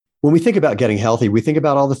When we think about getting healthy, we think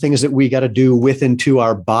about all the things that we got to do with and to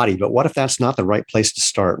our body. But what if that's not the right place to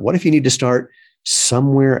start? What if you need to start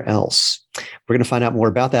somewhere else? We're going to find out more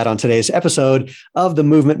about that on today's episode of the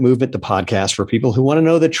Movement, the podcast for people who want to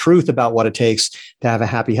know the truth about what it takes to have a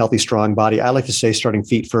happy, healthy, strong body. I like to say starting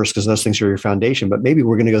feet first because those things are your foundation, but maybe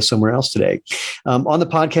we're going to go somewhere else today. On the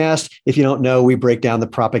podcast, if you don't know, we break down the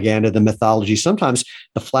propaganda, the mythology, sometimes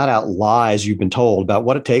the flat out lies you've been told about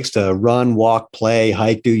what it takes to run, walk, play,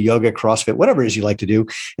 hike, do yoga, CrossFit, whatever it is you like to do,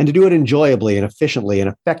 and to do it enjoyably and efficiently and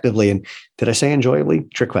effectively. And did I say enjoyably?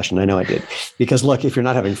 Trick question. I know I did. Because look, if you're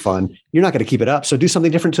not having fun, you're not going to keep it up. So do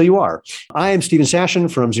something different until you are. I am Stephen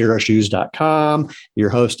Sashen from ZeroShoes.com, your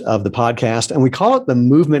host of the podcast. And we call it the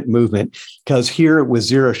Movement because here with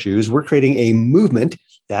Zero Shoes, we're creating a movement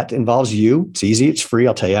that involves you. It's easy. It's free.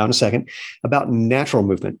 I'll tell you how in a second about natural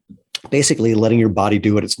movement. Basically letting your body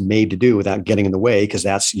do what it's made to do without getting in the way, because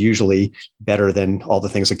that's usually better than all the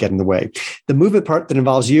things that get in the way. The movement part that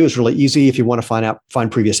involves you is really easy. If you want to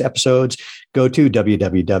find previous episodes, go to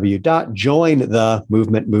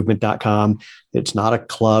www.jointhemovementmovement.com. It's not a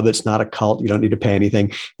club. It's not a cult. You don't need to pay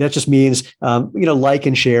anything. That just means, like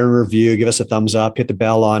and share and review, give us a thumbs up, hit the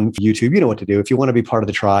bell on YouTube. You know what to do. If you want to be part of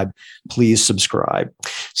the tribe, please subscribe.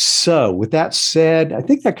 So with that said, I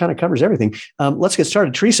think that kind of covers everything. Let's get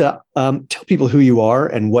started. Teresa, tell people who you are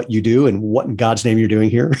and what you do and what in God's name you're doing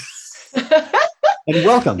here. And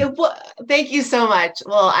welcome. Well, thank you so much.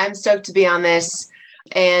 Well, I'm stoked to be on this.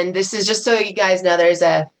 And this is just so you guys know,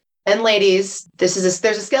 and ladies, there's a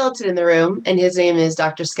skeleton in the room, and his name is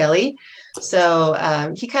Dr. Skelly.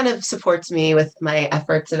 So he kind of supports me with my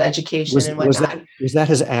efforts of education and whatnot. Was that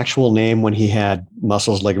his actual name when he had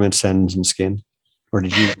muscles, ligaments, tendons, and skin? Or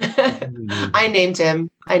did you? I named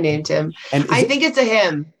him. And I think it's a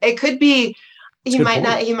him. It could be. He might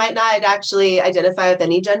not actually identify with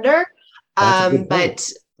any gender.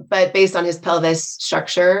 But based on his pelvis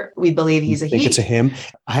structure, we believe he's a he. I think it's a him.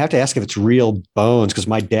 I have to ask if it's real bones, because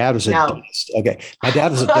my dad was a dentist. Okay. My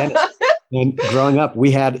dad was a dentist. And growing up, we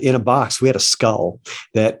had in a box, we had a skull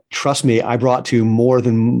that, trust me, I brought to more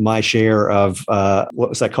than my share of, what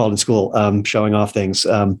was that called in school? Showing off things.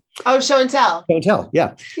 Show and tell. Show and tell.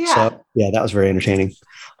 Yeah. So, that was very entertaining.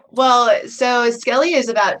 Well, so Skelly is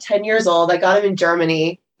about 10 years old. I got him in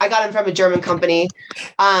Germany. I got him from a German company,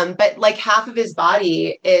 but like half of his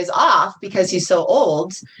body is off because he's so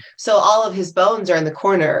old. So all of his bones are in the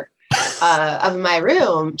corner of my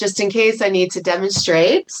room, just in case I need to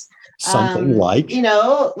demonstrate something like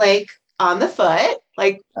on the foot.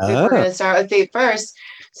 Like we're going to start with feet first.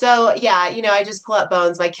 So I just pull up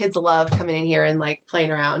bones. My kids love coming in here and like playing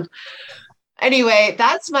around. Anyway,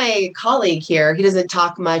 that's my colleague here. He doesn't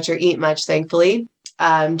talk much or eat much, thankfully.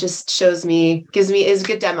 Just is a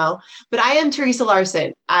good demo. But I am Teresa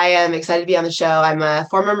Larson. I am excited to be on the show. I'm a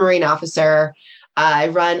former Marine officer. I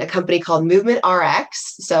run a company called Movement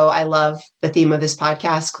RX. So I love the theme of this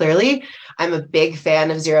podcast, clearly. I'm a big fan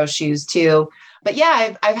of Zero Shoes too. But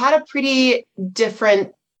I've had a pretty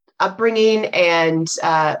different upbringing and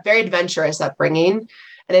very adventurous upbringing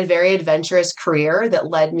and a very adventurous career that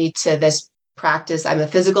led me to this practice. I'm a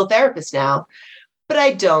physical therapist now, but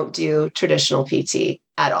I don't do traditional PT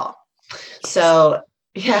at all. So,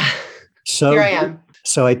 so here I am.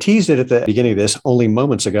 So I teased it at the beginning of this only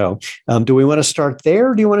moments ago. Do we want to start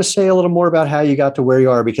there? Or do you want to say a little more about how you got to where you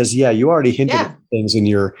are? Because you already hinted at things in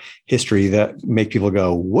your history that make people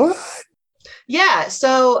go, what? Yeah.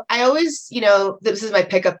 So I always, this is my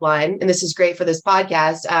pickup line, and this is great for this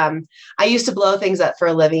podcast. I used to blow things up for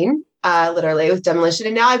a living, literally with demolition.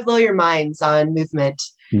 And now I blow your minds on movement.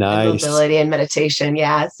 Nice. And mobility and meditation.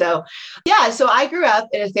 Yeah. So I grew up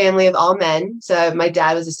in a family of all men. So my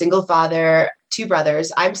dad was a single father, 2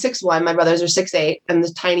 brothers. I'm 6'1". My brothers are 6'8". I'm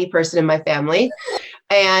the tiny person in my family.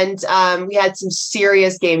 And we had some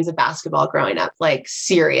serious games of basketball growing up, like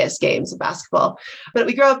serious games of basketball. But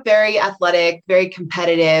we grew up very athletic, very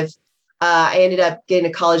competitive. I ended up getting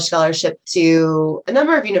a college scholarship to a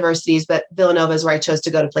number of universities, but Villanova is where I chose to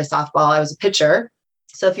go to play softball. I was a pitcher.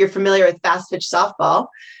 So if you're familiar with fast pitch softball,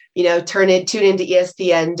 tune into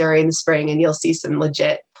ESPN during the spring and you'll see some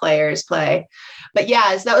legit players play. But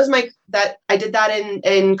so that was I did that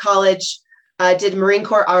in college. Did Marine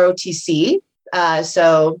Corps ROTC.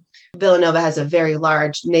 So Villanova has a very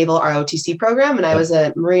large naval ROTC program, and I was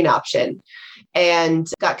a Marine option and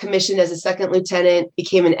got commissioned as a second lieutenant,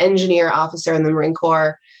 became an engineer officer in the Marine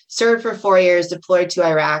Corps, served for 4 years, deployed to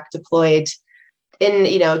Iraq, deployed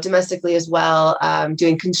in, domestically as well,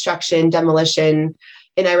 doing construction, demolition.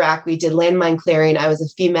 In Iraq, we did landmine clearing. I was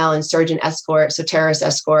a female insurgent escort, so terrorist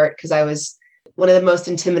escort, because I was one of the most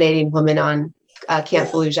intimidating women on Camp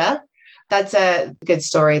Fallujah. That's a good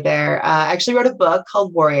story there. I actually wrote a book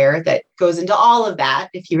called Warrior that goes into all of that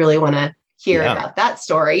if you really want to hear about that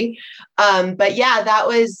story. But yeah, that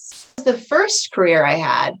was the first career I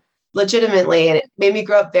had legitimately, and it made me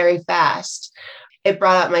grow up very fast. It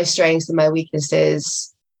brought out my strengths and my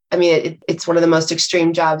weaknesses. I mean, it's one of the most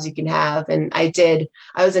extreme jobs you can have. And I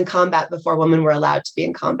was in combat before women were allowed to be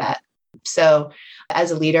in combat. So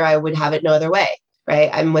as a leader, I would have it no other way, right?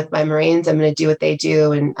 I'm with my Marines. I'm going to do what they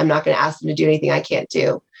do, and I'm not going to ask them to do anything I can't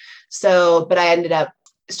do. So, but I ended up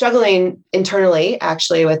struggling internally,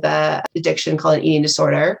 actually, with a addiction called an eating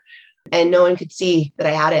disorder. And no one could see that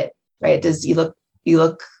I had it, right? You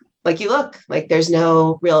look like there's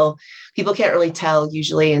no real, people can't really tell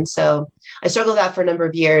usually. And so I struggled with that for a number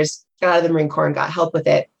of years, got out of the Marine Corps and got help with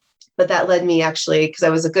it. But that led me actually, because I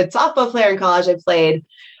was a good softball player in college, I played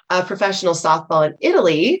professional softball in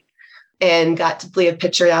Italy and got to be a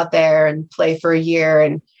pitcher out there and play for a year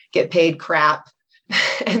and get paid crap.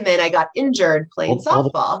 And then I got injured playing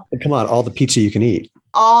softball. All the pizza you can eat.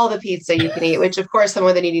 All the pizza you can eat, which of course,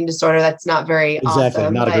 someone with an eating disorder, that's not very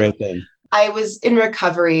awesome. Not a great thing. I was in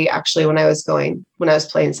recovery actually when I was playing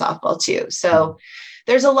softball too. So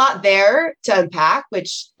there's a lot there to unpack,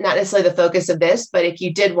 which not necessarily the focus of this, but if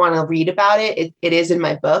you did want to read about it, it is in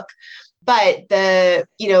my book. But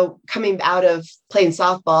coming out of playing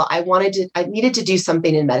softball, I needed to do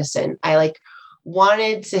something in medicine. I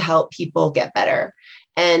wanted to help people get better.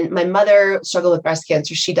 And my mother struggled with breast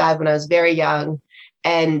cancer. She died when I was very young,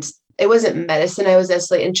 and it wasn't medicine I was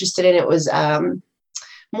necessarily interested in. It was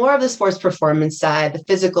more of the sports performance side, the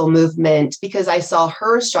physical movement, because I saw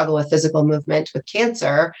her struggle with physical movement with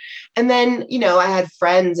cancer. And then, I had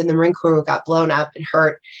friends in the Marine Corps who got blown up and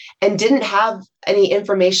hurt and didn't have any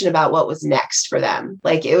information about what was next for them.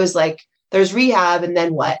 It was like, there's rehab and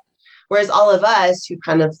then what? Whereas all of us who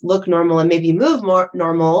kind of look normal and maybe move more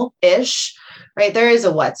normal-ish, right? There is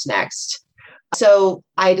a what's next. So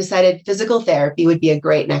I decided physical therapy would be a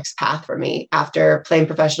great next path for me after playing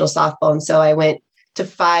professional softball. And so I went to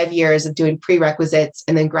 5 years of doing prerequisites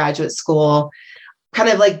and then graduate school, kind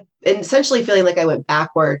of essentially feeling like I went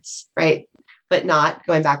backwards, right? But not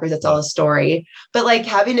going backwards. That's all a story. But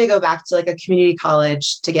having to go back to a community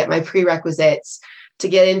college to get my prerequisites, to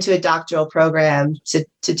get into a doctoral program, to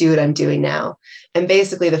do what I'm doing now. And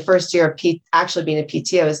basically the first year of actually being a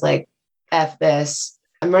PT, I was like, F this,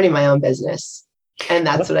 I'm running my own business. And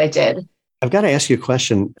that's what I did. I've got to ask you a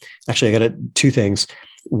question. Actually, I got two things.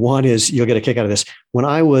 One is, you'll get a kick out of this. When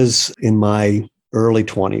I was in my early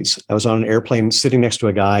 20s, I was on an airplane sitting next to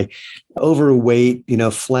a guy, overweight,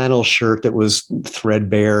 flannel shirt that was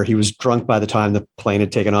threadbare. He was drunk by the time the plane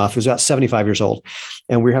had taken off. He was about 75 years old.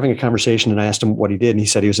 And we were having a conversation, and I asked him what he did. And he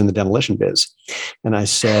said he was in the demolition biz. And I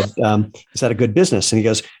said, is that a good business? And he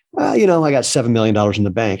goes, I got $7 million in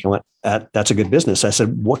the bank. I went, that's a good business. I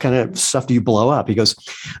said, what kind of stuff do you blow up? He goes,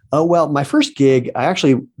 oh, well, my first gig, I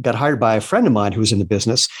actually got hired by a friend of mine who was in the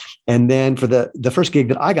business. And then for the first gig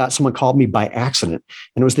that I got, someone called me by accident,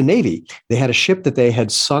 and it was the Navy. They had a ship that they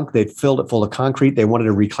had sunk. They'd filled it full of concrete. They wanted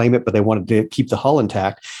to reclaim it, but they wanted to keep the hull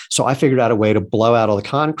intact. So I figured out a way to blow out all the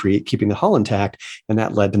concrete, keeping the hull intact. And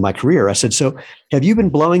that led to my career. I said, so have you been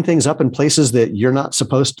blowing things up in places that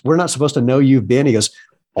we're not supposed to know you've been? He goes,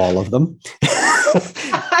 all of them.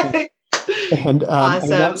 And awesome.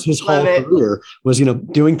 That's his whole career was,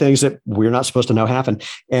 doing things that we're not supposed to know happen.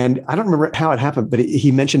 And I don't remember how it happened, but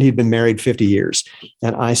he mentioned he'd been married 50 years.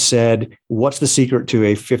 And I said, what's the secret to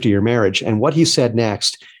a 50-year marriage? And what he said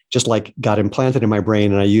next just got implanted in my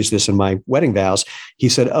brain. And I use this in my wedding vows. He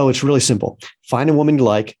said, oh, it's really simple. Find a woman you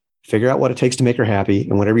like, figure out what it takes to make her happy.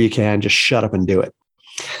 And whenever you can, just shut up and do it.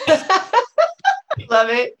 Love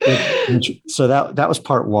it. So that was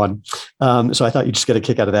part one. So I thought you'd just get a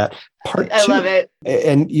kick out of that. Part two, I love it.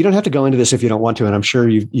 And you don't have to go into this if you don't want to, and I'm sure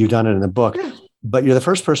you've done it in the book, but you're the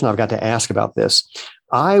first person I've got to ask about this.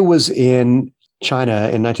 I was in China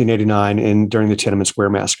in 1989 during the Tiananmen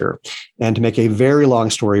Square massacre. And to make a very long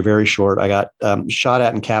story very short, I got shot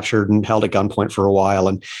at and captured and held at gunpoint for a while.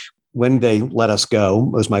 And when they let us go,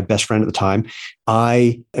 it was my best friend at the time.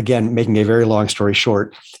 Again, making a very long story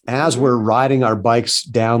short, as we're riding our bikes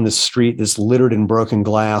down the street that's littered in broken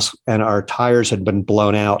glass and our tires had been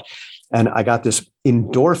blown out, and I got this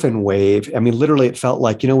endorphin wave. I mean, literally, it felt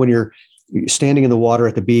like, when you're standing in the water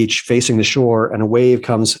at the beach facing the shore and a wave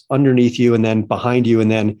comes underneath you and then behind you and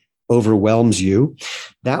then overwhelms you.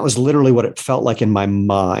 That was literally what it felt like in my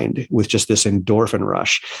mind, with just this endorphin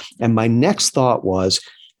rush. And my next thought was,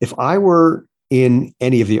 if I were in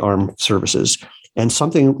any of the armed services and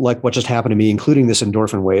something like what just happened to me, including this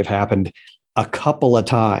endorphin wave, happened a couple of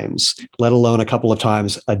times, let alone a couple of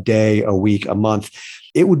times a day, a week, a month,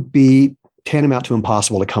 it would be tantamount to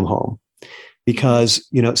impossible to come home because,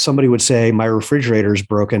 somebody would say my refrigerator is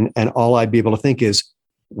broken. And all I'd be able to think is,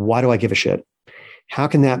 why do I give a shit? How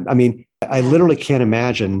can that, I literally can't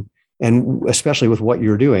imagine. And especially with what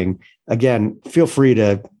you're doing, again, feel free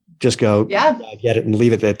to just go, I get it and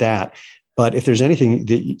leave it at that. But if there's anything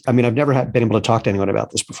that, I've never been able to talk to anyone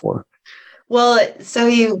about this before. Well, so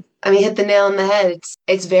you hit the nail on the head.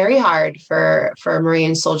 It's very hard for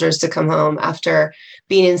Marine soldiers to come home after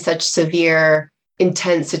being in such severe,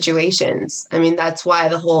 intense situations. That's why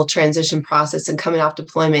the whole transition process and coming off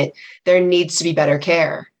deployment, there needs to be better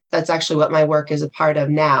care. That's actually what my work is a part of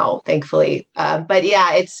now, thankfully. But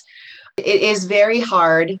yeah, it is very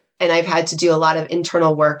hard. And I've had to do a lot of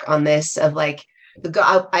internal work on this of like,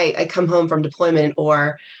 I come home from deployment,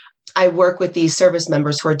 or I work with these service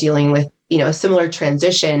members who are dealing with, a similar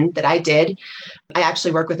transition that I did. I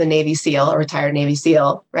actually work with a Navy SEAL, a retired Navy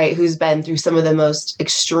SEAL, right, who's been through some of the most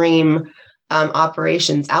extreme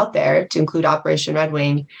operations out there, to include Operation Red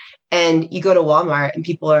Wing. And you go to Walmart and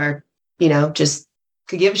people are, just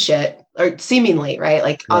could give a shit, or seemingly, right,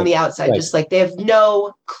 like on the outside, just like they have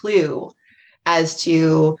no clue as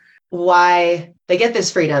to why they get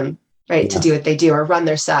this freedom, right, to do what they do or run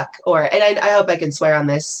their suck, and I hope I can swear on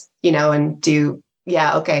this, and do.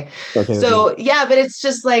 Yeah. Okay. So yeah, but it's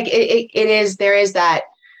just like, there is that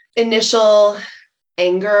initial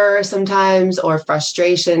anger sometimes, or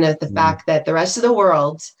frustration at the fact that the rest of the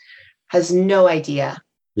world has no idea.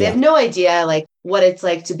 They have no idea like what it's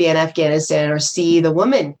like to be in Afghanistan or see the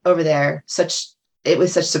women over there,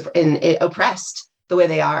 oppressed the way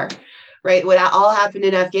they are, right? What all happened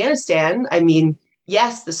in Afghanistan.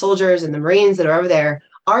 Yes, the soldiers and the Marines that are over there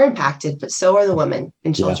are impacted, but so are the women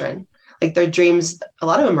and children. Like their dreams, a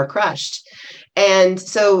lot of them are crushed. And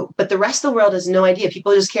so, but the rest of the world has no idea.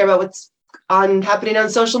 People just care about what's happening on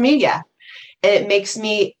social media. And it makes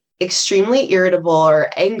me extremely irritable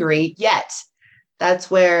or angry. Yet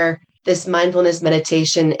that's where this mindfulness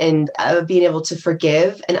meditation and being able to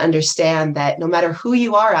forgive and understand that no matter who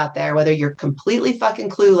you are out there, whether you're completely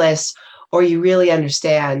fucking clueless or you really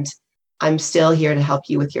understand, I'm still here to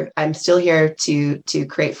help you I'm still here to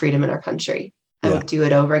create freedom in our country. I would do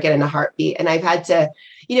it over again in a heartbeat. And I've had to,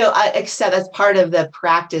 I accept that's part of the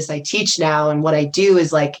practice I teach now. And what I do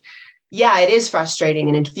is like, yeah, it is frustrating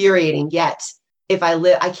and infuriating. Yet if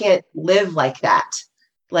I can't live like that.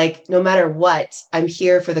 Like no matter what, I'm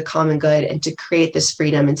here for the common good and to create this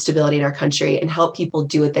freedom and stability in our country and help people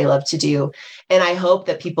do what they love to do. And I hope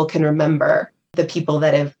that people can remember the people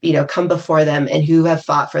that have, come before them and who have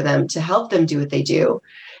fought for them to help them do what they do.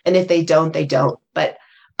 And if they don't, they don't. But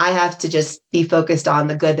I have to just be focused on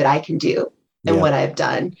the good that I can do and what I've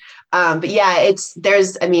done. But yeah,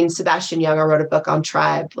 Sebastian Junger wrote a book on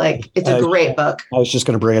tribe. Like it's a great book. I was just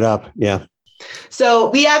going to bring it up. Yeah. So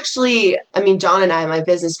we actually, John and I, my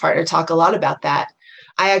business partner, talk a lot about that.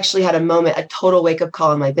 I actually had a total wake up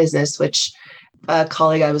call in my business, which a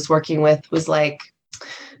colleague I was working with was like,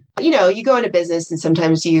 you go into business and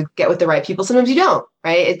sometimes you get with the right people. Sometimes you don't,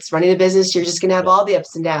 right? It's running a business. You're just going to have all the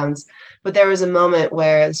ups and downs. But there was a moment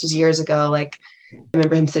where, this was years ago, like I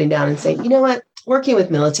remember him sitting down and saying, you know what, working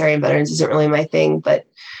with military and veterans isn't really my thing,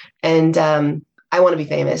 and I want to be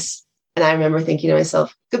famous. And I remember thinking to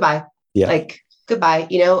myself, goodbye. Like, goodbye.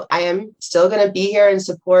 I am still going to be here and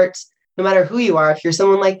support no matter who you are. If you're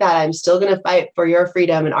someone like that, I'm still going to fight for your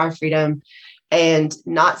freedom and our freedom and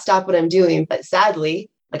not stop what I'm doing. But sadly,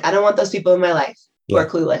 like, I don't want those people in my life who are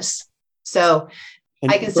clueless. So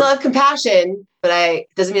I can still have compassion, but it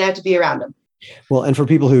doesn't mean I have to be around them. Well, and for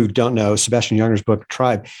people who don't know Sebastian Junger's book,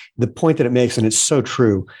 Tribe, the point that it makes, and it's so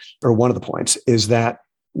true, or one of the points, is that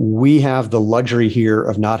we have the luxury here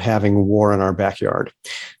of not having war in our backyard.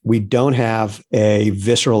 We don't have a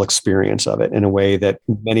visceral experience of it in a way that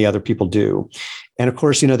many other people do. And of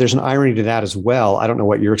course, there's an irony to that as well. I don't know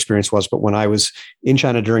what your experience was, but when I was in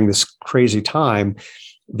China during this crazy time,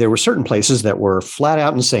 there were certain places that were flat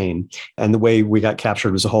out insane. And the way we got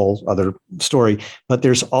captured was a whole other story. But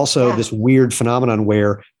there's also this weird phenomenon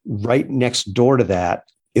where right next door to that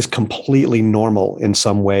is completely normal in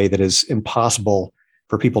some way that is impossible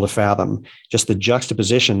for people to fathom. Just the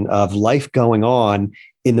juxtaposition of life going on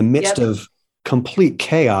in the midst of complete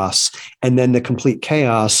chaos, and then the complete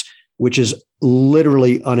chaos, which is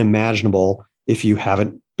literally unimaginable if you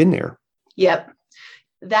haven't been there. Yep.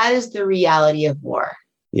 That is the reality of war.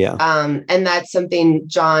 Yeah. And that's something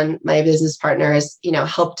John, my business partner, has,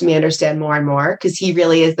 helped me understand more and more, because he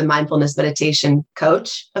really is the mindfulness meditation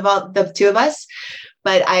coach of all the two of us.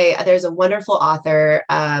 But there's a wonderful author.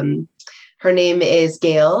 Her name is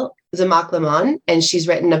Gail Zamack-Lamont, and she's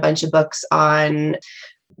written a bunch of books on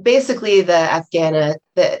basically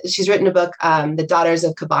she's written a book, The Daughters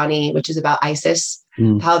of Kobani, which is about ISIS,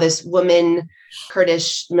 how this woman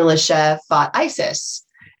Kurdish militia fought ISIS.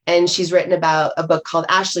 And she's written about a book called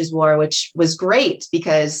Ashley's War, which was great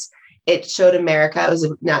because it showed America. It was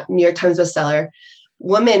a New York Times bestseller.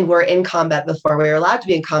 Women were in combat before we were allowed to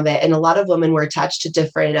be in combat. And a lot of women were attached to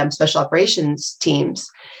different special operations teams.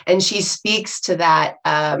 And she speaks to that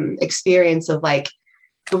experience of like,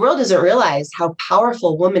 the world doesn't realize how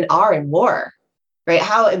powerful women are in war, right?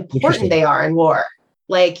 How important they are in war.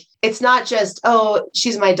 Like, it's not just, oh,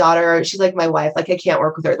 she's my daughter, she's like my wife, like I can't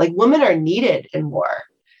work with her. Like, women are needed in war.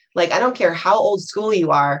 Like, I don't care how old school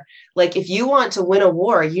you are. Like, if you want to win a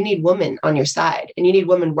war, you need women on your side and you need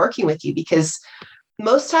women working with you, because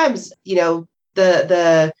most times,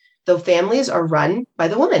 the families are run by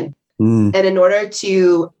the woman. And in order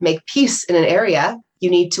to make peace in an area, you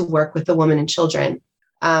need to work with the women and children,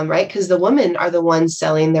 right? Because the women are the ones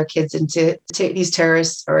selling their kids into these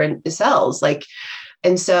terrorists or in the cells. Like,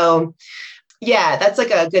 and so, yeah, that's like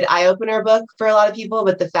a good eye-opener book for a lot of people.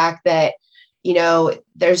 But the fact that,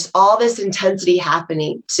 there's all this intensity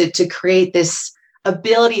happening to create this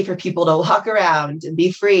ability for people to walk around and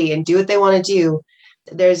be free and do what they want to do.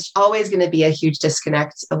 There's always going to be a huge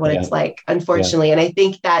disconnect of what it's like, unfortunately. And I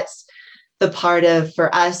think that's the part of,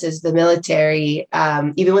 for us as the military,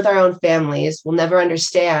 even with our own families, we'll never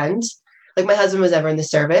understand. Like, my husband was ever in the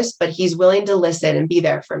service, but he's willing to listen and be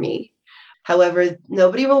there for me. However,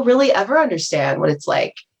 nobody will really ever understand what it's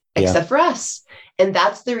like except for us. And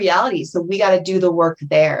that's the reality. So we got to do the work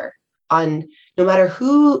there on, no matter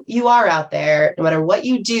who you are out there, no matter what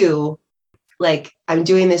you do, like, I'm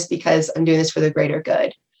doing this because I'm doing this for the greater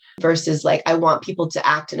good, versus like, I want people to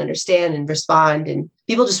act and understand and respond, and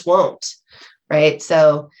people just won't. Right.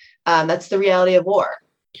 So that's the reality of war.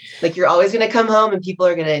 Like, you're always going to come home and people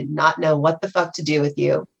are going to not know what the fuck to do with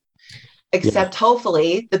you, except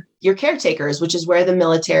hopefully your caretakers, which is where the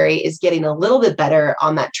military is getting a little bit better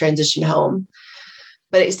on that transition home,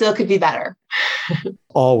 but it still could be better.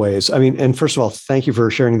 Always. I mean, and first of all, thank you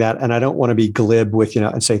for sharing that. And I don't want to be glib with,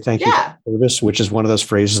 and say thank you for service, which is one of those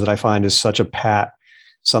phrases that I find is such a pat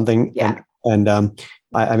something. Yeah. And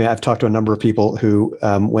I mean, I've talked to a number of people who,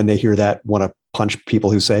 when they hear that, want to punch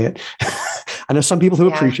people who say it. I know some people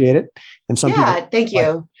who appreciate it, and some people. Thank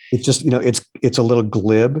you. It's just, it's a little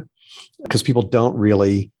glib because people don't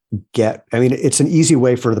really get. I mean, it's an easy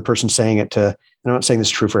way for the person saying it to. And I'm not saying this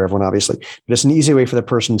is true for everyone, obviously, but it's an easy way for the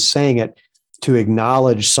person saying it to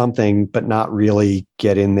acknowledge something, but not really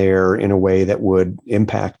get in there in a way that would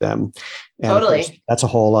impact them. And totally. That's a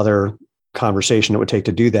whole other conversation it would take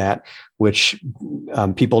to do that, which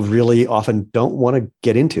people really often don't want to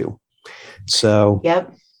get into. So,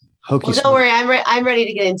 well, don't worry. I'm ready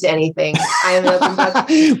to get into anything. I am an open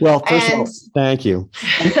book. Well, first of all, thank you.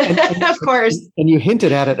 And of course. And you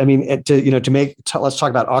hinted at it. I mean, let's talk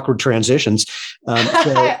about awkward transitions. I'm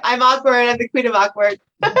awkward. I'm the queen of awkward.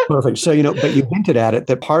 Perfect. So, but you hinted at it,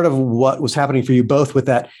 that part of what was happening for you both with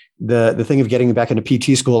that, the thing of getting back into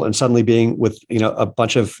PT school and suddenly being with, a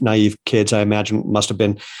bunch of naive kids, I imagine must have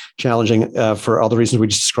been challenging for all the reasons we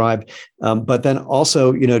just described. But then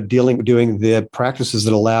also, doing the practices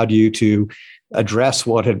that allowed you to address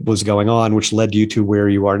what was going on, which led you to where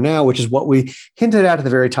you are now, which is what we hinted at the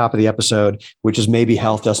very top of the episode, which is maybe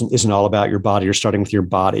health isn't all about your body. You're starting with your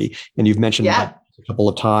body. And you've mentioned that a couple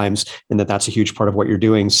of times, and that's a huge part of what you're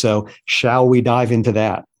doing. So shall we dive into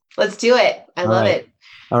that? Let's do it. I love it.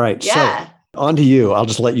 All right. Yeah. So on to you. I'll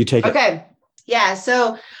just let you take it. Okay. Yeah.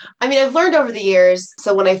 So, I mean, I've learned over the years.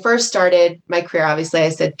 So when I first started my career, obviously I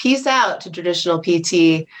said, peace out to traditional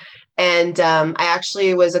PT. And I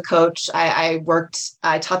actually was a coach. I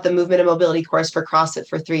taught the movement and mobility course for CrossFit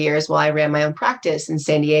for 3 years while I ran my own practice in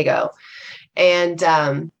San Diego. And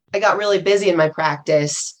I got really busy in my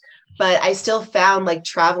practice, but I still found like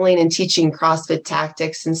traveling and teaching CrossFit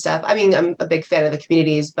tactics and stuff. I mean, I'm a big fan of the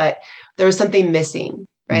communities, but there was something missing,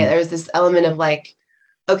 right? There was this element of like,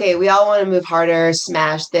 okay, we all want to move harder,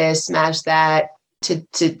 smash this, smash that,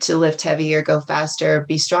 to lift heavier, go faster,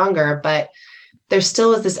 be stronger. But there still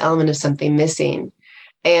was this element of something missing.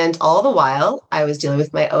 And all the while, I was dealing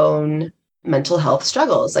with my own mental health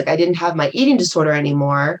struggles. Like, I didn't have my eating disorder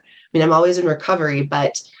anymore. I mean, I'm always in recovery,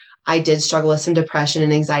 but I did struggle with some depression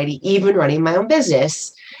and anxiety, even running my own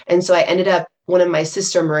business. And so I ended up, one of my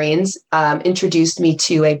sister Marines introduced me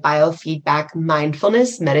to a biofeedback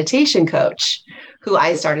mindfulness meditation coach who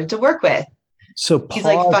I started to work with. So he's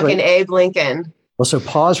like fucking Abe Lincoln. Well, so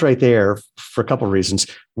pause right there for a couple of reasons.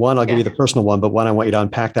 One, I'll give you the personal one, but one, I want you to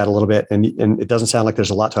unpack that a little bit. And it doesn't sound like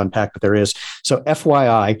there's a lot to unpack, but there is. So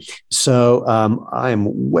FYI, I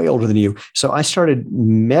am way older than you. So I started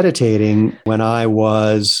meditating when I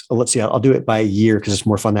was, let's see, I'll do it by a year because it's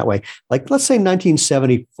more fun that way. Like, let's say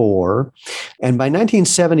 1974. And by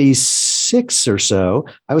 1976 or so,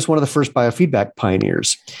 I was one of the first biofeedback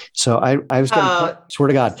pioneers. So I was getting, swear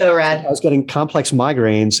to God, so rad. I was getting complex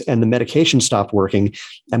migraines and the medication stopped working.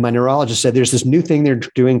 And my neurologist said, there's this new thing they're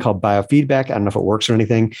doing called biofeedback. I don't know if it works or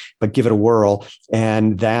anything, but give it a whirl.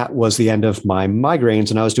 And that was the end of my migraines.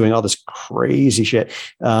 And I was doing all this crazy shit.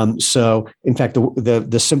 So in fact,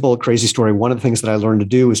 the simple, crazy story, one of the things that I learned to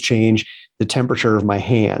do was change the temperature of my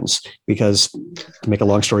hands because, to make a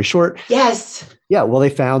long story short. Yes. Yeah. Well, they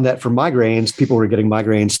found that for migraines, people were getting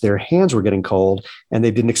migraines, their hands were getting cold. And they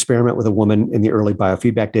did an experiment with a woman in the early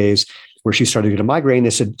biofeedback days where she started to get a migraine. They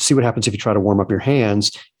said, see what happens if you try to warm up your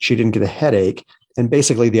hands. She didn't get a headache. And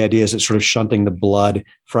basically the idea is it's sort of shunting the blood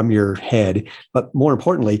from your head. But more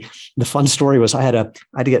importantly, the fun story was I had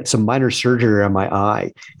to get some minor surgery on my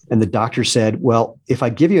eye. And the doctor said, well, if I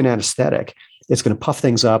give you an anesthetic, it's going to puff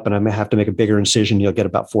things up and I may have to make a bigger incision. You'll get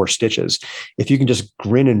about 4 stitches. If you can just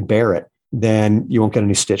grin and bear it, then you won't get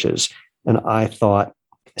any stitches. And I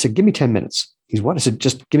said, give me 10 minutes. He's what? I said,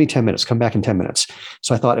 just give me 10 minutes. Come back in 10 minutes.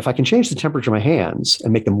 So I thought, if I can change the temperature of my hands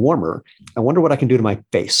and make them warmer, I wonder what I can do to my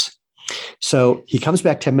face. So he comes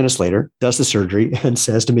back 10 minutes later, does the surgery and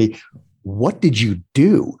says to me, what did you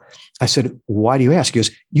do? I said, why do you ask? He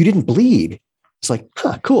goes, you didn't bleed. It's like,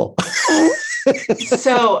 cool.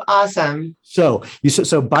 So awesome. So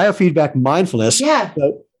biofeedback, mindfulness. Yeah.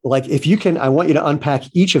 So, like, if you can, I want you to unpack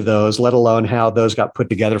each of those, let alone how those got put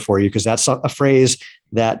together for you, because that's a phrase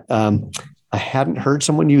that I hadn't heard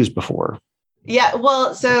someone use before. Yeah.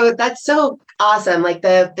 Well, so that's so awesome. Like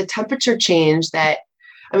the temperature change that's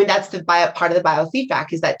the part of the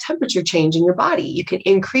biofeedback is that temperature change in your body. You can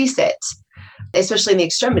increase it, especially in the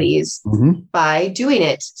extremities by doing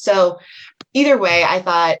it. So either way, I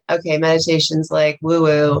thought, okay, meditation's like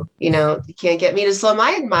woo-woo, you can't get me to slow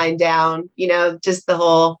my mind down, just the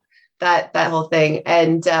whole, that whole thing.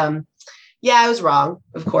 And I was wrong.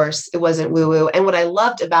 Of course, it wasn't woo-woo. And what I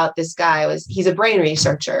loved about this guy was he's a brain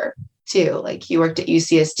researcher too. Like he worked at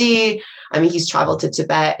UCSD. I mean, he's traveled to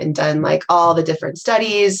Tibet and done like all the different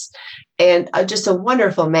studies and just a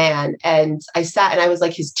wonderful man. And I sat and I was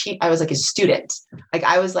like his student. Like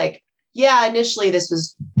I was like, yeah, initially this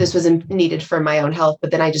was needed for my own health,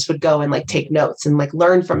 but then I just would go and like take notes and like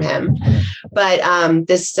learn from him. But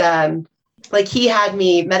he had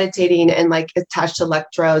me meditating and like attached to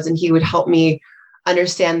electrodes, and he would help me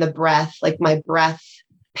understand the breath, like my breath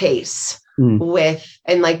pace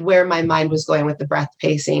and like where my mind was going with the breath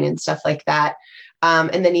pacing and stuff like that.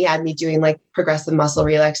 And then he had me doing like progressive muscle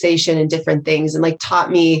relaxation and different things, and like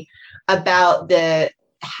taught me about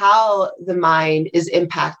how the mind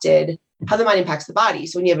impacts the body.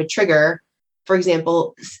 So when you have a trigger, for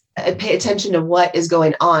example, pay attention to what is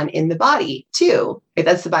going on in the body too. Right?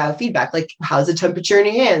 That's the biofeedback. Like, how's the temperature in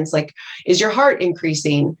your hands? Like, is your heart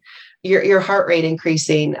increasing? Your heart rate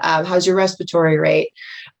increasing? How's your respiratory rate?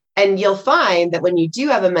 And you'll find that when you do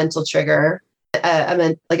have a mental trigger,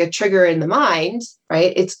 like a trigger in the mind,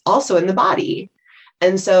 right? It's also in the body.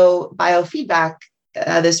 And so biofeedback,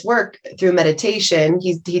 this work through meditation,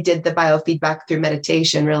 he did the biofeedback through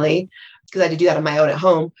meditation, really, because I had to do that on my own at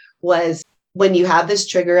home, was when you have this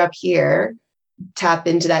trigger up here, tap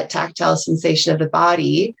into that tactile sensation of the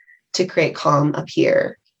body to create calm up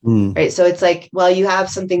here. Right. So it's like, well, you have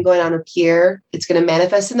something going on up here. It's going to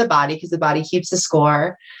manifest in the body because the body keeps the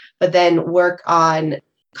score, but then work on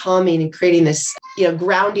calming and creating this,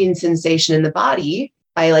 grounding sensation in the body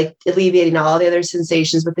by like alleviating all the other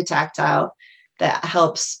sensations with the tactile that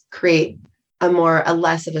helps create a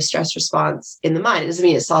less of a stress response in the mind. It doesn't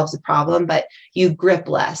mean it solves the problem, but you grip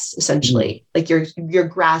less, essentially, like you're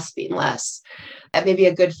grasping less. And maybe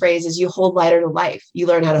a good phrase is you hold lighter to life. You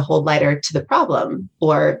learn how to hold lighter to the problem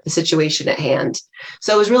or the situation at hand.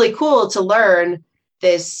 So it was really cool to learn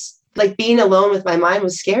this, like being alone with my mind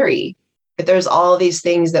was scary. But there's all these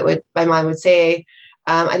things that my mind would say,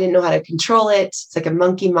 I didn't know how to control it. It's like a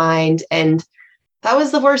monkey mind. And that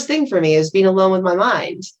was the worst thing for me, is being alone with my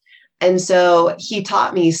mind. And so he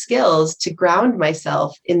taught me skills to ground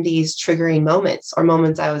myself in these triggering moments or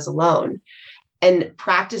moments I was alone. And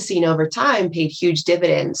practicing over time paid huge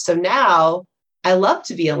dividends. So now I love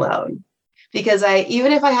to be alone, because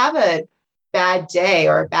even if I have a bad day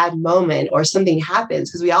or a bad moment or something happens,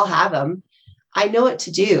 because we all have them, I know what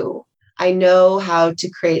to do. I know how to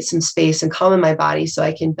create some space and calm in my body so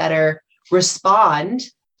I can better respond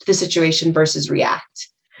to the situation versus react.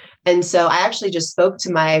 And so I actually just spoke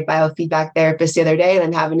to my biofeedback therapist the other day, and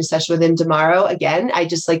I'm having a session with him tomorrow. Again, I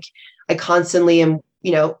constantly am,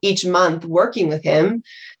 each month working with him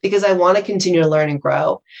because I want to continue to learn and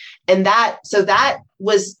grow. And that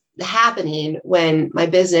was happening when I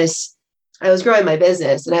was growing my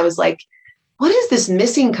business, and I was like, what is this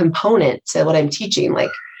missing component to what I'm teaching?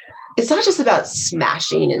 Like, it's not just about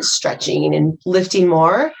smashing and stretching and lifting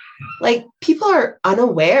more. Like, people are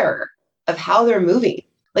unaware of how they're moving.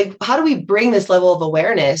 Like, how do we bring this level of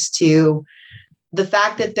awareness to the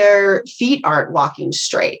fact that their feet aren't walking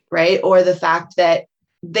straight, right? Or the fact that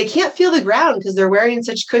they can't feel the ground because they're wearing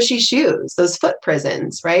such cushy shoes, those foot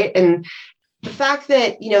prisons, right? And the fact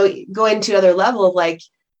that, going to another level of like,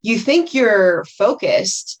 you think you're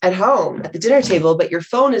focused at home at the dinner table, but your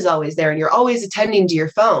phone is always there and you're always attending to your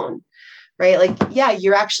phone, right? Like, yeah,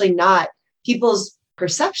 you're actually not. People's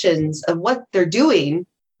perceptions of what they're doing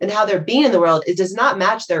and how they're being in the world, it does not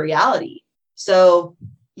match their reality. So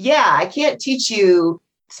yeah, I can't teach you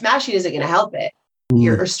smashing isn't going to help it.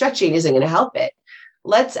 Or stretching isn't going to help it.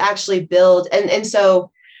 Let's actually build. And so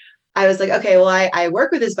I was like, okay, well, I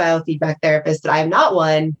work with this biofeedback therapist, but I'm not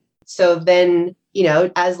one. So then,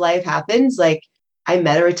 as life happens, like I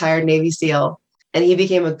met a retired Navy SEAL and he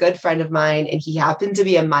became a good friend of mine. And he happened to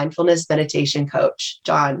be a mindfulness meditation coach,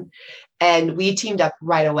 John. And we teamed up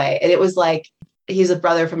right away. And it was like, he's a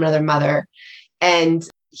brother from another mother. And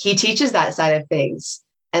he teaches that side of things.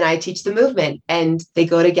 And I teach the movement, and they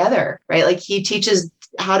go together, right? Like, he teaches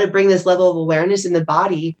how to bring this level of awareness in the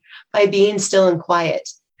body by being still and quiet.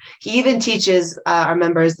 He even teaches our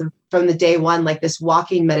members from the day one, like this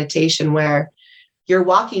walking meditation where you're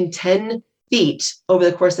walking 10 feet over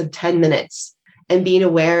the course of 10 minutes and being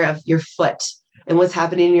aware of your foot and what's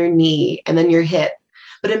happening in your knee and then your hip.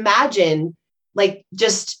 But imagine like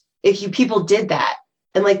just if people did that,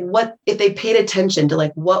 and like what if they paid attention to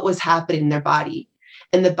like what was happening in their body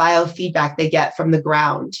and the biofeedback they get from the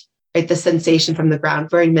ground, right? The sensation from the ground,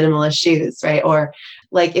 wearing minimalist shoes, right? Or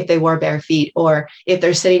like if they wore bare feet, or if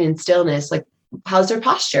they're sitting in stillness, like how's their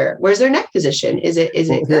posture? Where's their neck position? Is it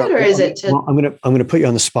good, or is it? I'm going to put you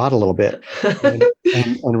on the spot a little bit,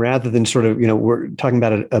 and rather than sort of, we're talking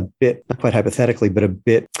about it a bit, not quite hypothetically, but a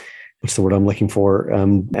bit. What's the word I'm looking for?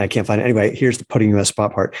 I can't find it. Anyway, here's the putting you on the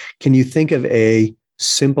spot part. Can you think of a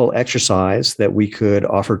simple exercise that we could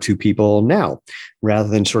offer to people now, rather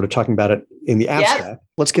than sort of talking about it in the abstract? Yep.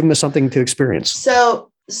 Let's give them something to experience. So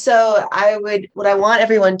what I want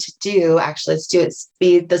everyone to do, actually, let's do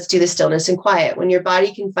the stillness and quiet. When your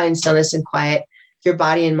body can find stillness and quiet, your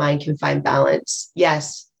body and mind can find balance.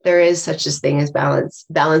 Yes, there is such a thing as balance.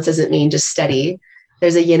 Balance doesn't mean just steady.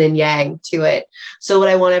 There's a yin and yang to it. So what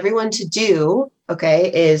I want everyone to do,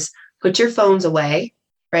 okay, is put your phones away,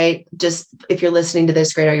 right? Just if you're listening to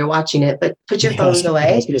this, great, or you're watching it, but put your phones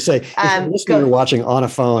away. I was going to say, if you're listening on a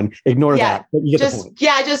phone, ignore that. But you get the point.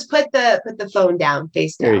 Just put the phone down,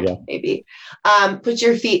 face down. There you go. Maybe. Put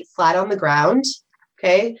your feet flat on the ground.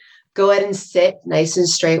 Okay. Go ahead and sit nice and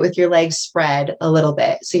straight with your legs spread a little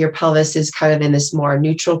bit. So your pelvis is kind of in this more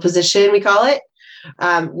neutral position, we call it.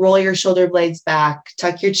 Roll your shoulder blades back,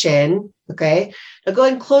 tuck your chin. Okay. Now go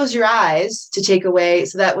ahead and close your eyes to take away,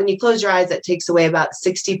 so that when you close your eyes, that takes away about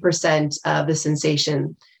 60% of the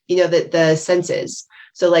sensation, the senses.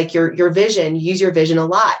 So like your vision, use your vision a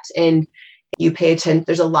lot, and you pay attention.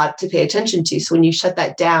 There's a lot to pay attention to. So when you shut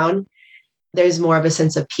that down, there's more of a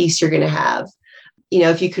sense of peace you're going to have.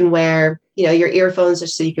 If you can wear, your earphones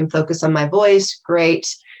just so you can focus on my voice,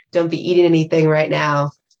 great. Don't be eating anything right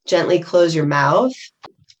now. Gently close your mouth.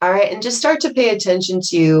 All right. And just start to pay attention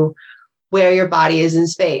to where your body is in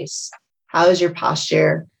space. How is your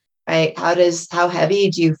posture, right? How heavy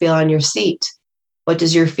do you feel on your seat? What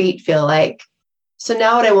does your feet feel like? So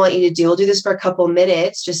now what I want you to do, we'll do this for a couple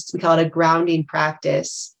minutes, we call it a grounding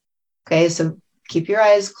practice. Okay. So keep your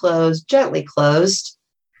eyes closed, gently closed,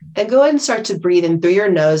 and go ahead and start to breathe in through your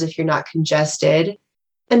nose if you're not congested,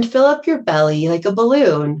 and fill up your belly like a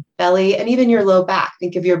balloon, belly, and even your low back.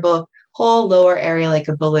 Think of your whole lower area like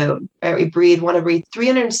a balloon, right? Want to breathe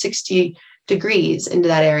 360 degrees into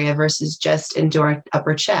that area versus just into our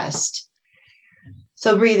upper chest.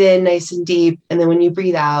 So breathe in nice and deep. And then when you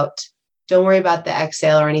breathe out, don't worry about the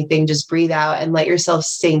exhale or anything. Just breathe out and let yourself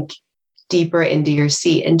sink deeper into your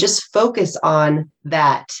seat, and just focus on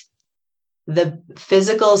that. The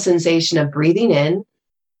physical sensation of breathing in.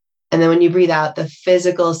 And then when you breathe out, the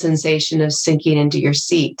physical sensation of sinking into your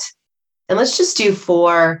seat. And let's just do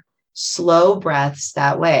 4 slow breaths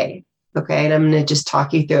that way. Okay. And I'm going to just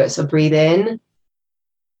talk you through it. So breathe in,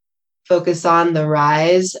 focus on the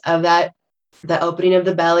rise of that The opening of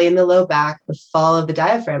the belly and the low back, the fall of the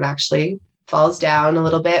diaphragm actually falls down a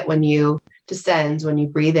little bit descends when you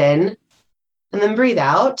breathe in, and then breathe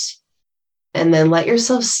out, and then let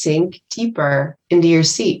yourself sink deeper into your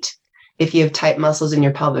seat. If you have tight muscles in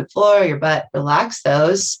your pelvic floor or your butt, relax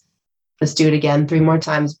those. Let's do it again 3 more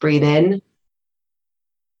times. Breathe in.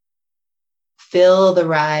 Feel the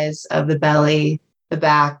rise of the belly, the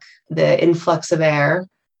back, the influx of air.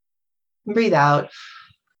 Breathe out.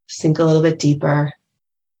 Sink a little bit deeper.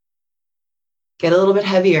 Get a little bit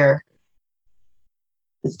heavier.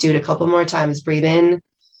 Let's do it a couple more times. Breathe in.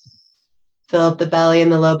 Fill up the belly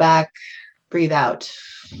and the low back. Breathe out.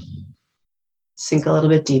 Sink a little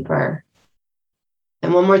bit deeper.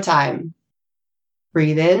 And one more time.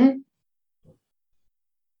 Breathe in.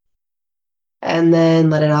 And then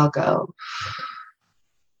let it all go.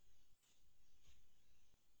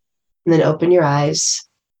 And then open your eyes.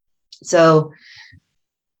 So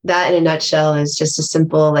that in a nutshell is just a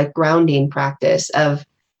simple like grounding practice of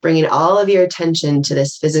bringing all of your attention to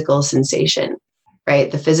this physical sensation, right?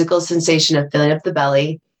 The physical sensation of filling up the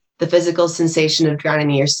belly, the physical sensation of grounding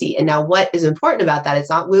in your seat. And now what is important about that? It's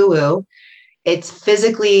not woo-woo. It's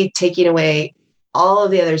physically taking away all of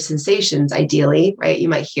the other sensations, ideally, right? You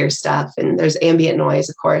might hear stuff and there's ambient noise,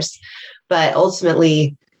 of course, but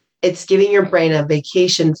ultimately it's giving your brain a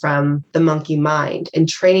vacation from the monkey mind and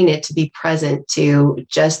training it to be present to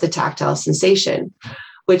just the tactile sensation,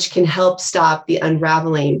 which can help stop the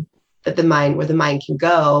unraveling that where the mind can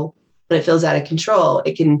go when it feels out of control.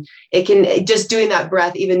 It can just doing that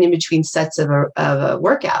breath, even in between sets of a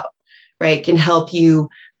workout, right, can help you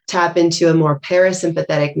tap into a more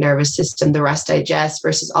parasympathetic nervous system, the rest digest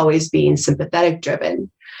versus always being sympathetic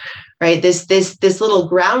driven. Right. This little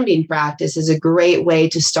grounding practice is a great way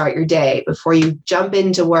to start your day before you jump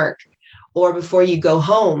into work or before you go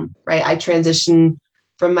home. Right. I transition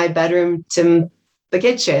from my bedroom to the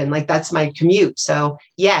kitchen. Like that's my commute. So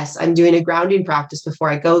yes, I'm doing a grounding practice before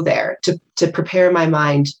I go there to prepare my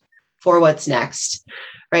mind for what's next.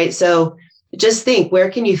 Right. So just think, where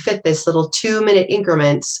can you fit this little 2-minute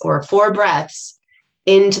increments or 4 breaths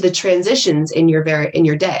into the transitions in your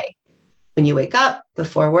day? When you wake up,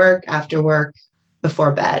 before work, after work,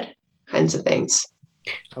 before bed, kinds of things.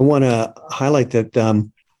 I want to highlight that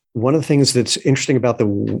one of the things that's interesting about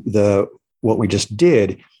the what we just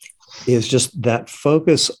did is just that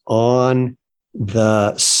focus on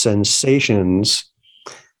the sensations,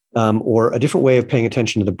 or a different way of paying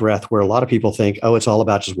attention to the breath, where a lot of people think, oh, it's all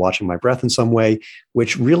about just watching my breath in some way,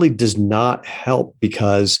 which really does not help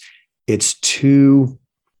because it's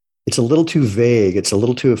a little too vague. It's a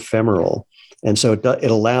little too ephemeral. And so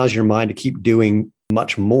it allows your mind to keep doing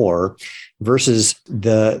much more versus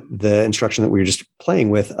the instruction that we were just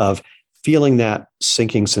playing with of feeling that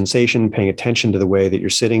sinking sensation, paying attention to the way that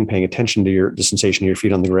you're sitting, paying attention to the sensation of your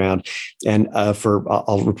feet on the ground. And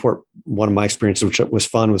I'll report one of my experiences, which was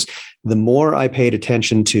fun, was the more I paid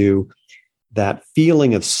attention to that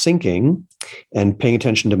feeling of sinking and paying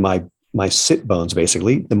attention to my sit bones,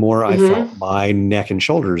 basically, the more I felt my neck and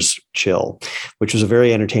shoulders chill, which was a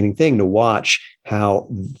very entertaining thing to watch how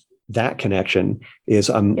that connection is.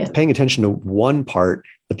 I'm paying attention to one part,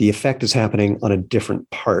 but the effect is happening on a different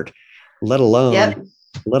part, let alone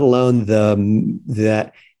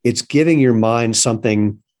that it's giving your mind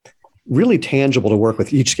something really tangible to work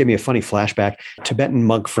with. You just gave me a funny flashback. Tibetan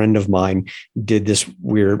monk friend of mine did this.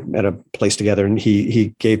 We were at a place together and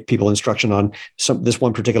he gave people instruction on this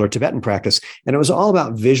one particular Tibetan practice. And it was all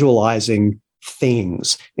about visualizing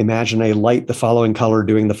things. Imagine a light, the following color,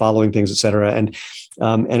 doing the following things, et cetera. And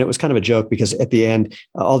it was kind of a joke because at the end,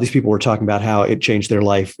 all these people were talking about how it changed their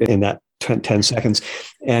life in that 10 seconds.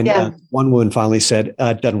 And one woman finally said,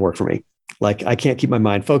 it doesn't work for me. Like, I can't keep my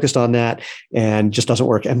mind focused on that and just doesn't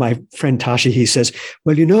work. And my friend Tashi, he says,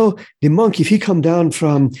 well, the monk, if he come down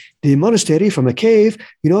from the monastery, from a cave,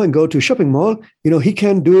 and go to a shopping mall, he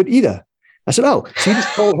can't do it either. I said, oh, so you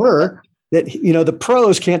just told her that, the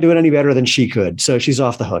pros can't do it any better than she could. So she's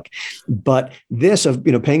off the hook. But this of,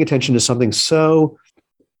 paying attention to something so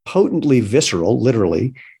potently visceral,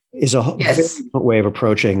 literally, is a very different way of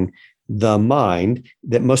approaching the mind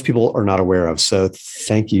that most people are not aware of. So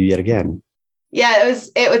thank you yet again. Yeah,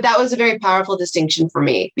 that was a very powerful distinction for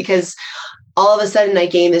me because all of a sudden I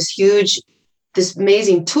gained this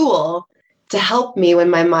amazing tool to help me when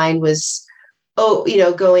my mind was,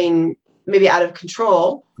 going maybe out of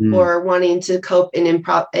control or wanting to cope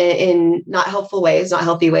in not helpful ways, not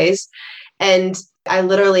healthy ways. And I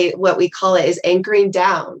literally, what we call it is anchoring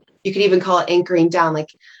down. You could even call it anchoring down. Like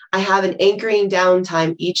I have an anchoring down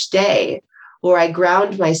time each day where I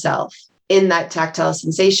ground myself in that tactile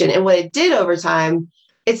sensation. And what it did over time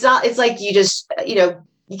it's not, it's like you just,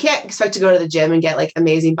 you can't expect to go to the gym and get like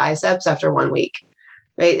amazing biceps after 1 week.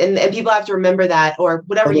 Right. And people have to remember that, or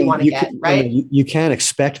whatever you want to get. Right. You can't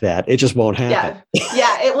expect that. It just won't happen.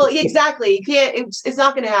 Yeah. It will. Exactly. You can't, it's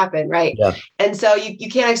not going to happen. Right. Yeah. And so you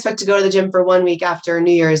can't expect to go to the gym for 1 week after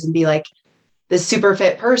New Year's and be like this super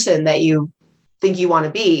fit person that you think you want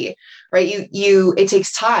to be. Right. It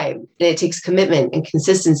takes time and it takes commitment and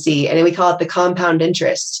consistency. And we call it the compound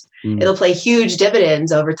interest. It'll play huge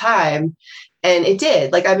dividends over time. And it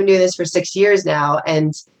did. Like I've been doing this for 6 years now,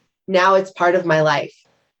 and now it's part of my life.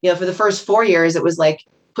 For the first 4 years, it was like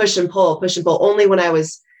push and pull. Only when I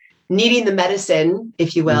was needing the medicine,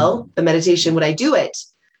 if you will, the meditation, would I do it.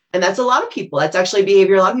 And that's a lot of people. That's actually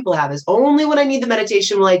behavior a lot of people have, is only when I need the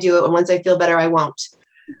meditation will I do it. And once I feel better, I won't.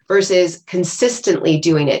 Versus consistently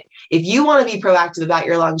doing it. If you want to be proactive about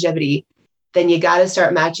your longevity, then you got to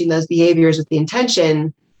start matching those behaviors with the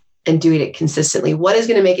intention and doing it consistently. What is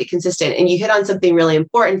going to make it consistent? And you hit on something really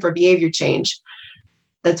important for behavior change.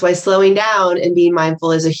 That's why slowing down and being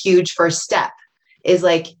mindful is a huge first step. Is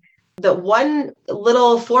like the one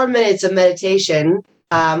little 4 minutes of meditation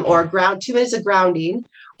or 2 minutes of grounding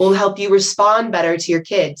will help you respond better to your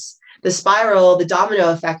kids. The spiral, the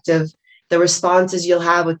domino effect of the responses you'll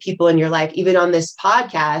have with people in your life, even on this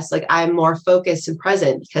podcast, like I'm more focused and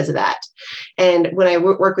present because of that. And when I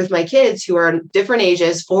work with my kids who are different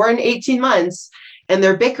ages, 4 and 18 months, and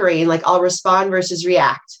they're bickering, like I'll respond versus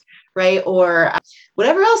react, right? Or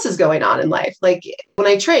whatever else is going on in life. Like when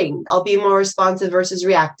I train, I'll be more responsive versus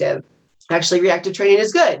reactive. Actually, reactive training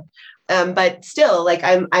is good. But still, like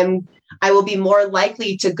I will be more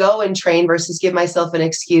likely to go and train versus give myself an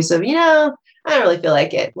excuse of, I don't really feel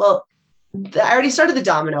like it. Well, I already started the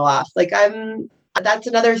domino off. Like that's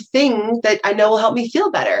another thing that I know will help me feel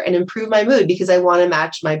better and improve my mood because I want to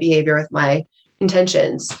match my behavior with my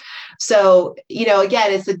intentions. So,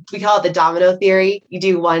 again, we call it the domino theory. You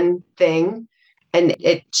do one thing and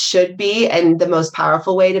it should be, and the most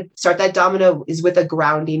powerful way to start that domino is with a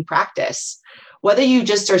grounding practice. Whether you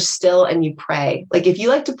just are still and you pray, like if you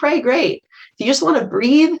like to pray, great. If you just want to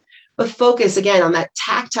breathe, but focus again on that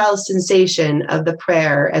tactile sensation of the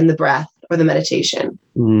prayer and the breath or the meditation.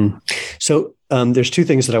 So there's two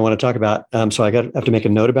things that I want to talk about. So I have to make a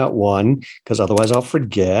note about one because otherwise I'll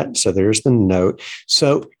forget. So there's the note.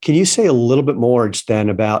 So can you say a little bit more just then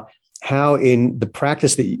about how in the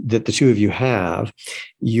practice that the two of you have,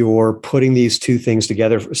 you're putting these two things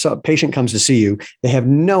together? So a patient comes to see you, they have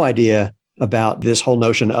no idea about this whole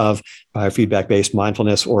notion of biofeedback-based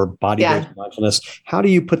mindfulness or body-based mindfulness. How do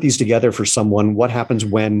you put these together for someone? What happens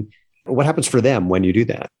for them when you do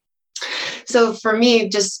that? So for me,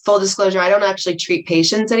 just full disclosure, I don't actually treat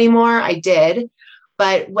patients anymore. I did,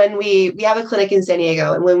 but when we have a clinic in San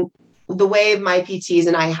Diego, and when the way my PTs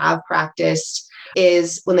and I have practiced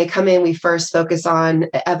is when they come in, we first focus on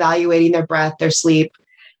evaluating their breath, their sleep,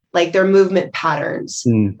 like their movement patterns,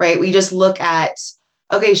 right? We just look at,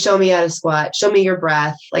 okay, show me how to squat, show me your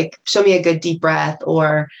breath, like show me a good deep breath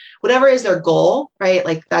or whatever is their goal, right?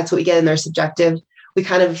 Like that's what we get in their subjective. We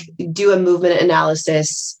kind of do a movement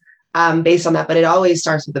analysis based on that, but it always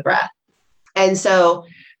starts with the breath. And so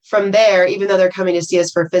from there, even though they're coming to see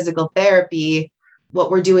us for physical therapy,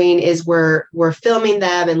 what we're doing is we're filming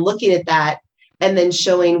them and looking at that and then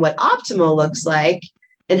showing what optimal looks like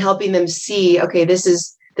and helping them see, okay, this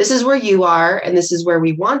is where you are and this is where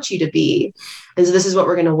we want you to be. And so this is what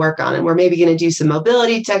we're going to work on. And we're maybe going to do some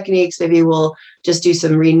mobility techniques. Maybe we'll just do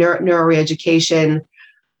some neuro re-education.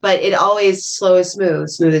 But it always slow is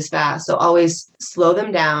smooth is fast. So always slow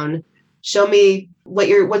them down. Show me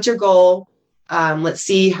what's your goal. Let's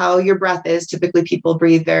see how your breath is. Typically people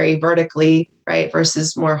breathe very vertically, right?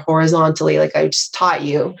 Versus more horizontally, like I just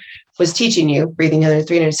was teaching you breathing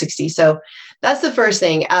 360. So that's the first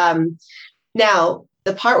thing. Now,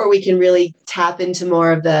 the part where we can really tap into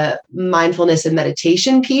more of the mindfulness and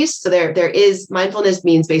meditation piece. So there is mindfulness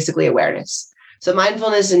means basically awareness. So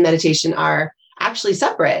mindfulness and meditation are actually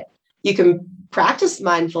separate. You can practice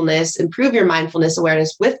mindfulness, improve your mindfulness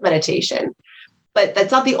awareness with meditation, but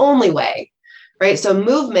that's not the only way, right? So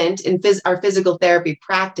movement in our physical therapy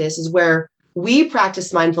practice is where we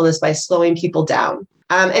practice mindfulness by slowing people down.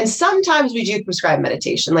 And sometimes we do prescribe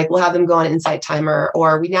meditation, like we'll have them go on Insight Timer,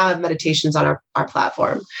 or we now have meditations on our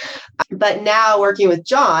platform. But now working with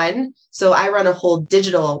John, so I run a whole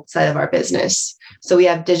digital side of our business. So we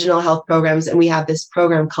have digital health programs, and we have this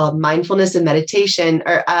program called Mindfulness and Meditation,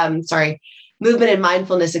 Movement and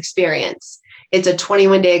Mindfulness Experience. It's a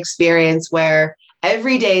 21-day experience where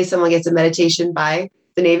every day someone gets a meditation by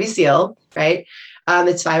the Navy SEAL, right?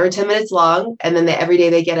 It's 5 or 10 minutes long. And then every day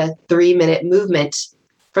they get a 3-minute movement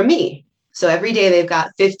from me. So every day they've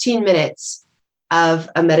got 15 minutes of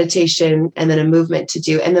a meditation and then a movement to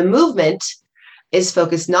do. And the movement is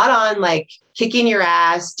focused not on like kicking your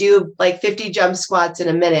ass, do like 50 jump squats in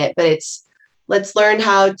a minute, but it's let's learn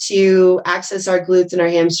how to access our glutes and our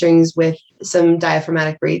hamstrings with some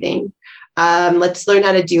diaphragmatic breathing. Let's learn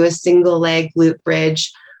how to do a single leg glute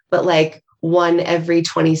bridge, but like one every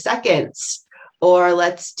 20 seconds. Or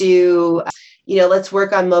let's do, let's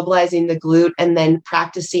work on mobilizing the glute and then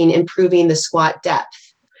practicing improving the squat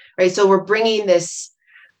depth, right? So we're bringing this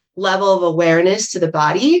level of awareness to the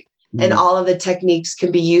body, and all of the techniques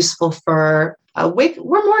can be useful for a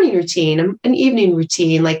morning routine, an evening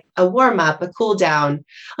routine, like a warm up, a cool down.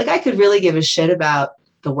 Like I could really give a shit about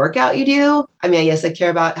the workout you do. I mean, yes, I care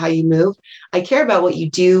about how you move. I care about what you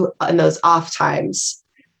do in those off times.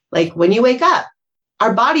 Like when you wake up,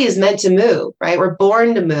 our body is meant to move, right? We're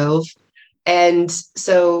born to move. And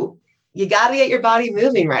so you got to get your body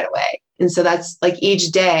moving right away. And so that's like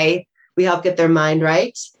each day we help get their mind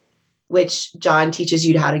right, which John teaches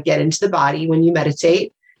you how to get into the body when you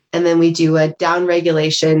meditate. And then we do a down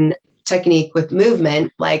regulation technique with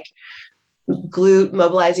movement, like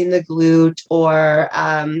mobilizing the glute, or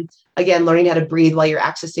again, learning how to breathe while you're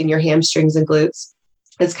accessing your hamstrings and glutes.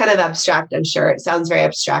 It's kind of abstract, I'm sure. It sounds very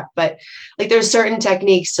abstract, but like there's certain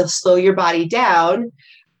techniques to slow your body down,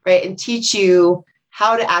 right? And teach you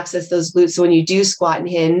how to access those glutes. So when you do squat and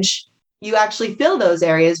hinge, you actually feel those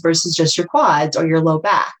areas versus just your quads or your low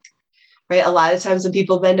back, right? A lot of times when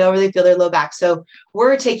people bend over, they feel their low back. So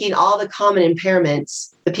we're taking all the common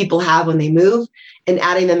impairments that people have when they move and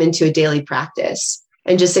adding them into a daily practice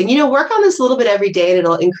and just saying, work on this a little bit every day and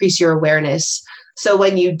it'll increase your awareness. So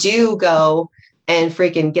when you do go and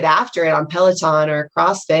freaking get after it on Peloton or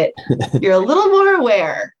CrossFit, you're a little more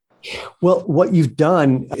aware. Well, what you've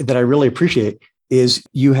done that I really appreciate is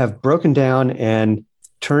you have broken down and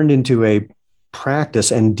turned into a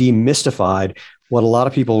practice and demystified what a lot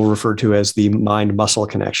of people refer to as the mind-muscle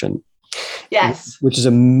connection. Yes. Which is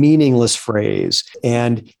a meaningless phrase.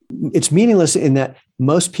 And it's meaningless in that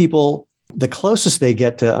most people, the closest they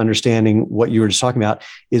get to understanding what you were just talking about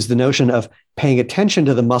is the notion of paying attention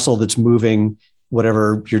to the muscle that's moving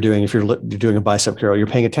whatever you're doing. If you're doing a bicep curl, you're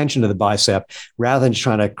paying attention to the bicep rather than just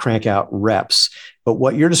trying to crank out reps. But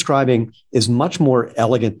what you're describing is much more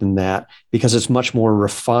elegant than that, because it's much more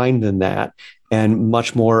refined than that and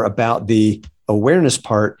much more about the awareness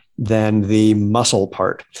part than the muscle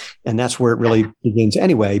part. And that's where it really begins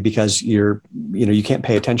anyway, because you can't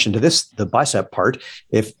pay attention to the bicep part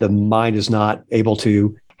if the mind is not able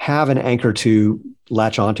to have an anchor to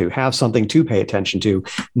latch onto, have something to pay attention to,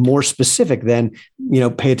 more specific than,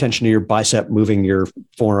 pay attention to your bicep moving your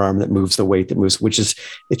forearm that moves the weight that moves,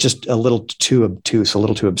 it's just a little too obtuse, a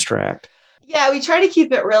little too abstract. Yeah, we try to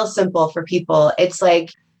keep it real simple for people. It's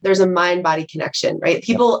like there's a mind-body connection, right?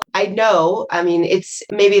 People, I know, it's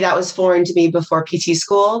maybe that was foreign to me before PT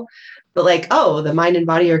school, but like, oh, the mind and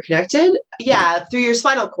body are connected? Yeah, through your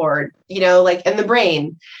spinal cord, and the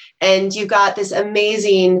brain. And you've got this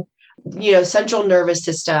amazing, central nervous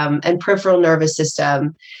system and peripheral nervous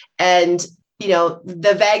system and,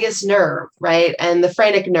 the vagus nerve, right? And the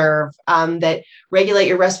phrenic nerve that regulate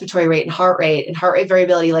your respiratory rate and heart rate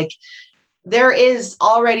variability. Like there is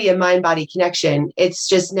already a mind-body connection. It's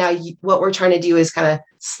just now what we're trying to do is kind of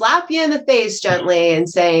slap you in the face gently and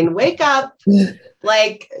saying, wake up,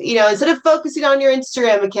 like, instead of focusing on your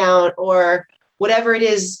Instagram account or whatever it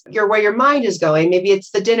is, where your mind is going. Maybe it's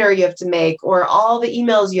the dinner you have to make or all the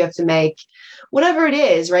emails you have to make, whatever it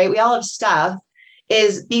is, right? We all have stuff.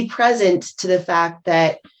 Is be present to the fact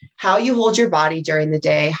that how you hold your body during the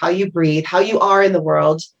day, how you breathe, how you are in the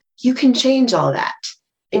world, you can change all that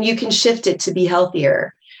and you can shift it to be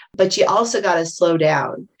healthier. But you also got to slow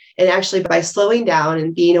down. And actually, by slowing down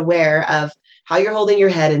and being aware of how you're holding your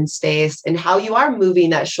head in space and how you are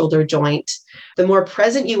moving that shoulder joint, the more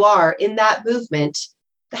present you are in that movement,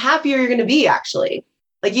 the happier you're going to be, actually.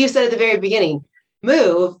 Like you said at the very beginning,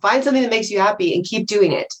 move, find something that makes you happy and keep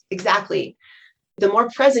doing it. Exactly. The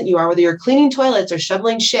more present you are, whether you're cleaning toilets or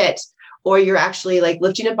shoveling shit, or you're actually like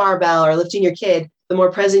lifting a barbell or lifting your kid, the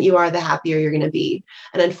more present you are, the happier you're going to be.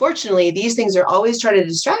 And unfortunately, these things are always trying to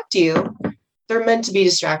distract you. They're meant to be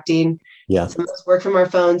distracting. Yeah. Some of us work from our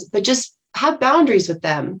phones, but just have boundaries with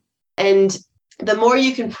them. And the more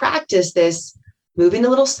you can practice this, moving a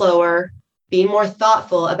little slower, being more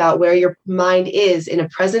thoughtful about where your mind is in a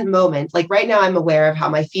present moment. Like right now, I'm aware of how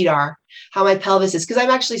my feet are, how my pelvis is, because I'm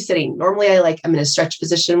actually sitting. Normally I'm in a stretch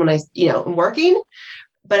position when I'm working,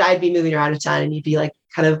 but I'd be moving around a ton and you'd be like,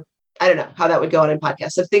 kind of, I don't know how that would go on in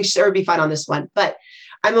podcast. So things would be fine on this one, but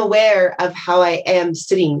I'm aware of how I am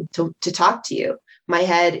sitting to talk to you. My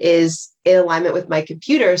head is in alignment with my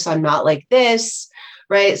computer. So I'm not like this,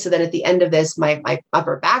 right? So then at the end of this, my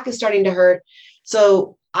upper back is starting to hurt.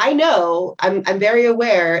 So I know I'm very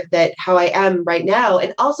aware that how I am right now,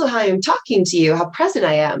 and also how I'm talking to you, how present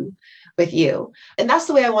I am with you. And that's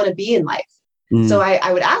the way I want to be in life. So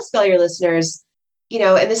I would ask all your listeners,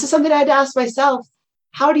 and this is something I'd ask myself,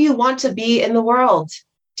 how do you want to be in the world?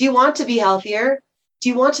 Do you want to be healthier? Do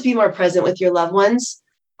you want to be more present with your loved ones?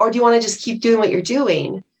 Or do you want to just keep doing what you're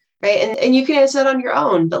doing? Right. And you can answer that on your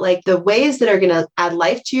own. But like the ways that are going to add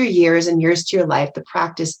life to your years and years to your life, the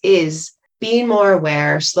practice is being more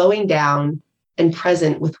aware, slowing down, and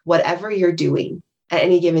present with whatever you're doing at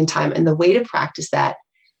any given time. And the way to practice that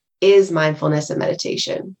is mindfulness and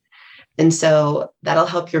meditation. And so that'll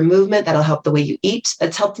help your movement. That'll help the way you eat.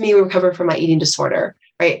 That's helped me recover from my eating disorder,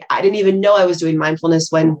 right? I didn't even know I was doing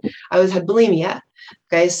mindfulness when I had bulimia.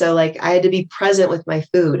 Okay. So like I had to be present with my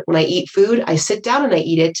food. When I eat food, I sit down and I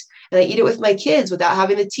eat it. And I eat it with my kids without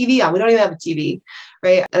having the TV on. We don't even have a TV,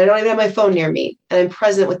 right? And I don't even have my phone near me. And I'm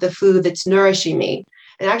present with the food that's nourishing me.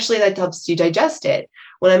 And actually that helps you digest it.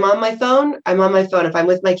 When I'm on my phone, I'm on my phone. If I'm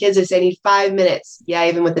with my kids, I say I need 5 minutes. Yeah,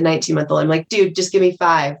 even with the 19-month-old, I'm like, dude, just give me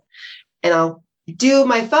 5. And I'll do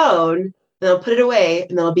my phone, then I'll put it away,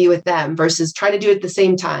 and then I'll be with them versus trying to do it at the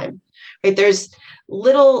same time, right? There's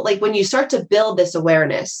little, like when you start to build this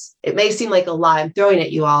awareness, it may seem like a lot I'm throwing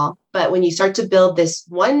at you all, but when you start to build this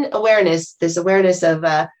awareness of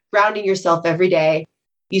grounding yourself every day,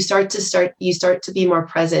 you start to be more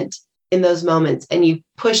present in those moments, and you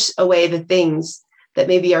push away the things that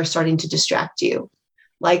maybe are starting to distract you,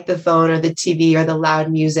 like the phone or the TV or the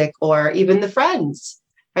loud music or even the friends.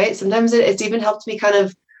 Right. Sometimes it's even helped me kind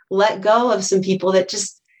of let go of some people that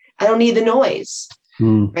just, I don't need the noise.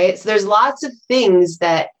 Right. So there's lots of things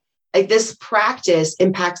that like this practice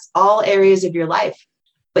impacts all areas of your life,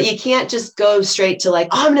 but you can't just go straight to like,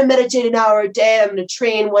 oh, I'm going to meditate an hour a day. I'm going to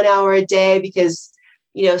train 1 hour a day because,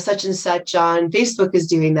 such and such on Facebook is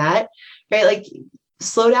doing that. Right. Like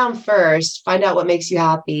slow down first, find out what makes you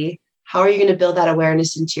happy. How are you going to build that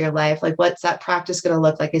awareness into your life? Like, what's that practice going to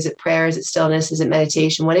look like? Is it prayer? Is it stillness? Is it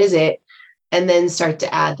meditation? What is it? And then start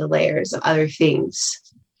to add the layers of other things.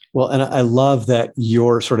 Well, and I love that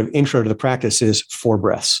your sort of intro to the practice is 4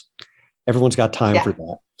 breaths. Everyone's got time for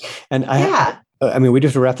that. And I mean, we do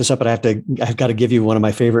have to wrap this up, but I've got to give you one of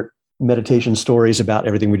my favorite meditation stories about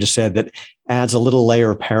everything we just said that adds a little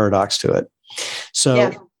layer of paradox to it.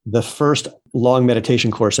 So the first long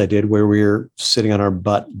meditation course I did, where we were sitting on our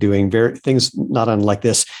butt doing things not unlike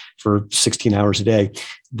this for 16 hours a day.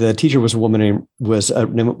 The teacher was a woman I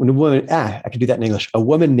could do that in English, a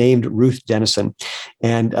woman named Ruth Dennison.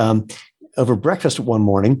 And over breakfast one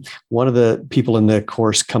morning, one of the people in the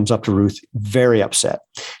course comes up to Ruth, very upset,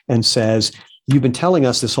 and says, "You've been telling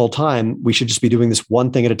us this whole time we should just be doing this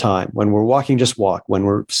one thing at a time. When we're walking, just walk. When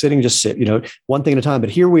we're sitting, just sit, one thing at a time.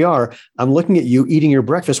 But here we are. I'm looking at you eating your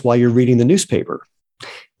breakfast while you're reading the newspaper."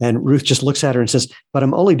 And Ruth just looks at her and says, "But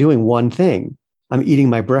I'm only doing one thing. I'm eating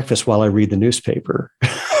my breakfast while I read the newspaper."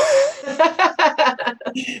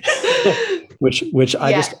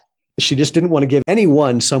 She just didn't want to give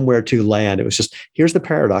anyone somewhere to land. It was just, here's the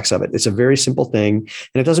paradox of it. It's a very simple thing.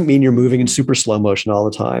 And it doesn't mean you're moving in super slow motion all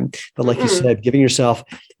the time. But like you said, giving yourself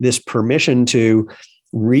this permission to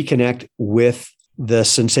reconnect with the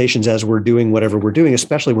sensations as we're doing whatever we're doing,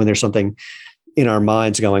 especially when there's something in our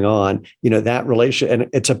minds going on, that relationship, and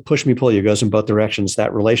it's a push me pull you, goes in both directions,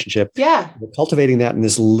 that relationship. Yeah. Cultivating that in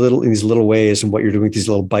these little ways, and what you're doing with these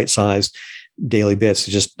little bite-sized daily bits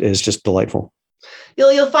is just delightful.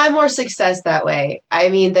 You'll find more success that way. I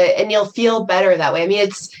mean, and you'll feel better that way. I mean,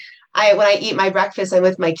 when I eat my breakfast, I'm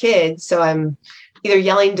with my kids, so I'm either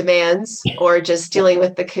yelling demands or just dealing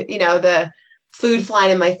with the food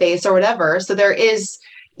flying in my face or whatever. So there is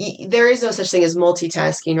no such thing as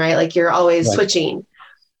multitasking, right? Like you're always switching.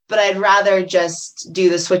 But I'd rather just do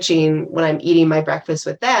the switching when I'm eating my breakfast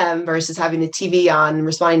with them versus having the TV on and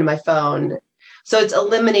responding to my phone. So it's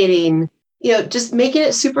eliminating, just making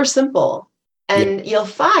it super simple. And you'll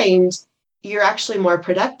find you're actually more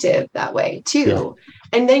productive that way too. Yeah.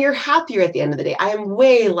 And then you're happier at the end of the day. I am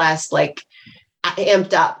way less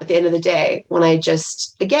amped up at the end of the day when I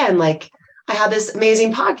just, again, I have this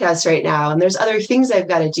amazing podcast right now and there's other things I've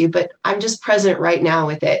got to do, but I'm just present right now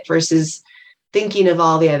with it versus thinking of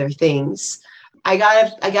all the other things. I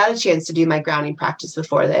got a chance to do my grounding practice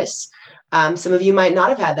before this. Some of you might not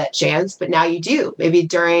have had that chance, but now you do, maybe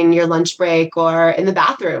during your lunch break or in the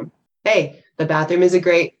bathroom. Hey, the bathroom is a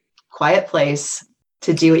great quiet place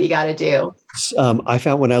to do what you got to do. I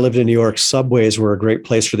found when I lived in New York, subways were a great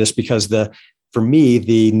place for this because the for me,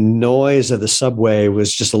 the noise of the subway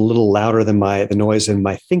was just a little louder than the noise in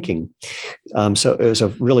my thinking. So it was a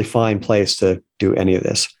really fine place to do any of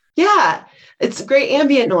this. Yeah. It's great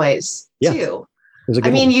ambient noise too.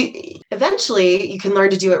 I mean, you eventually you can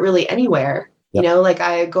learn to do it really anywhere. Yep. Like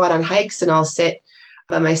I go out on hikes and I'll sit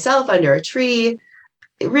by myself under a tree.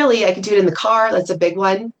 Really, I could do it in the car. That's a big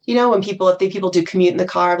one. When if people do commute in the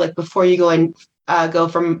car, like before you go and go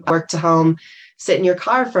from work to home, sit in your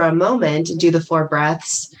car for a moment and do the 4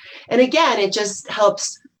 breaths. And again, it just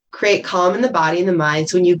helps create calm in the body and the mind.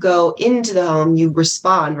 So when you go into the home, you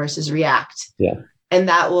respond versus react. Yeah. And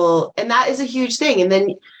that is a huge thing. And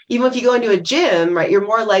then even if you go into a gym, right, you're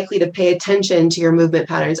more likely to pay attention to your movement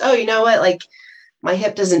patterns. Oh, you know what? Like my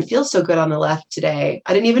hip doesn't feel so good on the left today.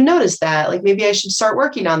 I didn't even notice that. Like maybe I should start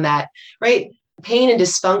working on that, right? Pain and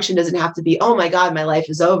dysfunction doesn't have to be, oh my God, my life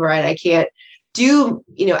is over and I can't do,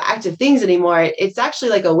 active things anymore. It's actually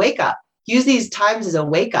like a wake up. Use these times as a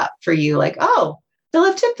wake up for you. Like, oh, the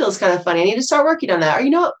left hip feels kind of funny. I need to start working on that.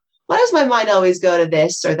 Or, why does my mind always go to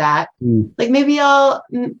this or that? Like maybe I'll,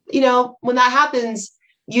 when that happens,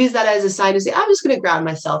 use that as a sign to say, I'm just going to ground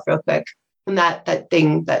myself real quick. When that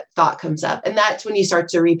thought comes up. And that's when you start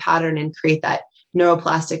to repattern and create that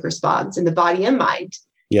neuroplastic response in the body and mind.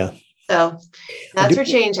 Yeah. So that's where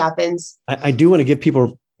change happens. I do want to give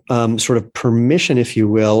people sort of permission, if you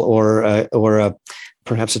will, or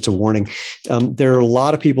perhaps it's a warning. There are a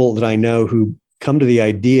lot of people that I know who come to the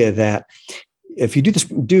idea that if you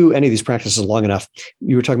do any of these practices long enough,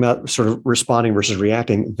 you were talking about sort of responding versus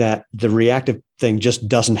reacting, that the reactive thing just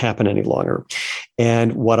doesn't happen any longer.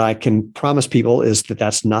 And what I can promise people is that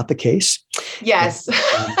that's not the case. Yes.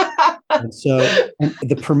 And so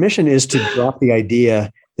the permission is to drop the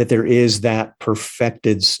idea that there is that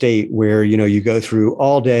perfected state where, you go through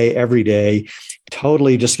all day, every day,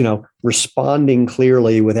 totally just, responding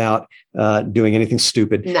clearly without doing anything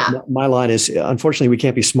stupid. No. My line is, unfortunately, we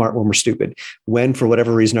can't be smart when we're stupid. When, for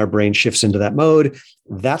whatever reason, our brain shifts into that mode,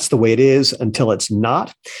 that's the way it is until it's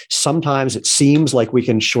not. Sometimes it seems like we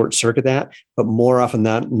can short circuit that, but more often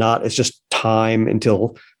than not, it's just time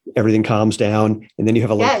until everything calms down. And then you have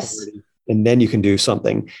a little clarity, and then you can do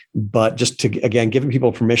something. But just to, again, giving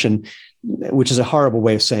people permission, which is a horrible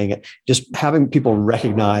way of saying it, just having people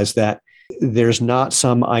recognize that there's not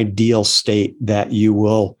some ideal state that you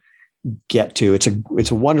will get to. It's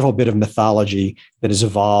a wonderful bit of mythology that has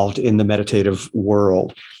evolved in the meditative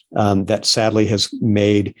world that sadly has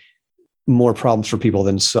made more problems for people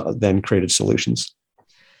than created solutions.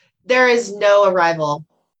 There is no arrival.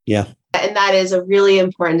 Yeah. And that is a really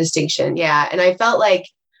important distinction. Yeah. And I felt like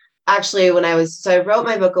actually I wrote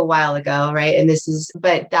my book a while ago, right?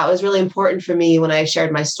 But that was really important for me when I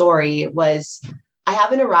shared my story was I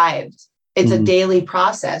haven't arrived. It's a daily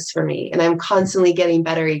process for me. And I'm constantly getting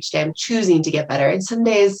better each day. I'm choosing to get better. And some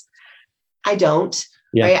days I don't,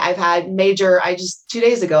 right? I've had 2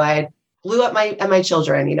 days ago, I blew up my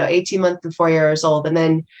children, 18 months and 4 years old. And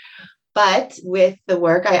then, but with the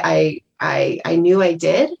work, I knew I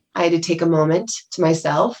had to take a moment to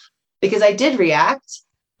myself because I did react.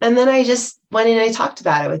 And then I just went in and I talked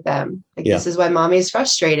about it with them. This is why mommy's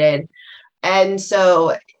frustrated. And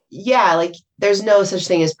so, there's no such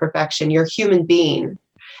thing as perfection. You're a human being.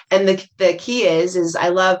 And the key is I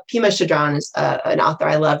love Pema Chodron is an author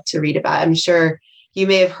I love to read about. I'm sure you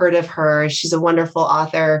may have heard of her. She's a wonderful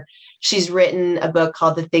author. She's written a book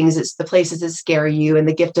called The Places That Scare You and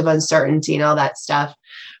The Gift of Uncertainty and all that stuff.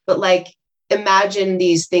 But imagine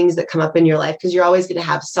these things that come up in your life because you're always going to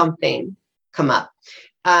have something come up.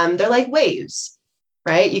 They're like waves,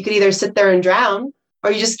 right? You could either sit there and drown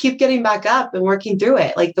or you just keep getting back up and working through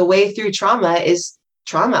it. Like the way through trauma is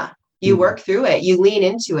trauma. You work through it. You lean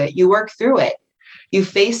into it. You work through it. You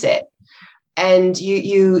face it. And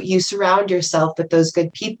you surround yourself with those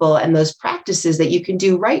good people and those practices that you can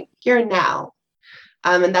do right here and now.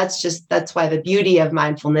 And that's why the beauty of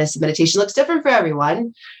mindfulness and meditation looks different for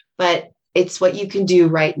everyone, but it's what you can do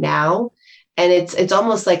right now. And it's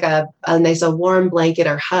almost like a nice, warm blanket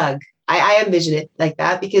or hug. I envision it like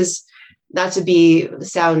that because not to make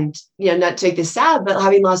this sad, but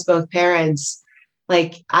having lost both parents,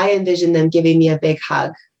 I envision them giving me a big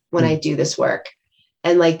hug when I do this work.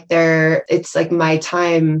 And it's like my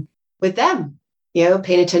time with them,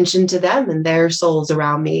 paying attention to them and their souls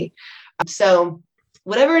around me. So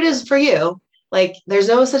whatever it is for you, there's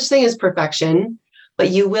no such thing as perfection, but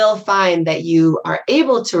you will find that you are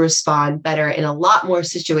able to respond better in a lot more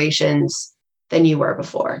situations than you were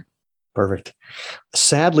before. Perfect.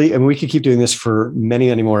 Sadly, and we could keep doing this for many,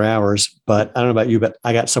 many more hours, but I don't know about you, but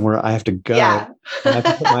I got somewhere I have to go. Yeah. I have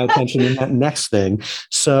to put my attention in that next thing.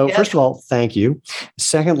 So Yep. first of all, thank you.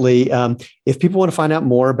 Secondly, if people want to find out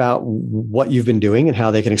more about what you've been doing and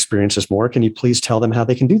how they can experience this more, can you please tell them how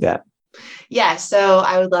they can do that? Yeah. So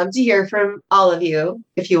I would love to hear from all of you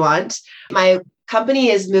if you want. My company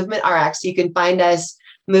is Movement RX. You can find us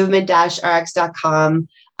movement-rx.com.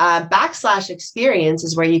 /experience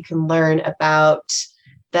is where you can learn about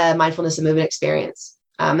the mindfulness and movement experience.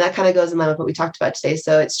 That kind of goes in line with what we talked about today.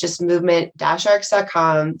 So it's just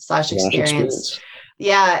movement-rx.com /experience.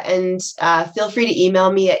 Yeah. And feel free to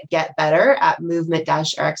email me at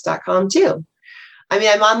getbetter@movement-rx.com too. I mean,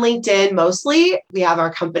 I'm on LinkedIn mostly. We have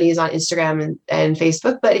our companies on Instagram and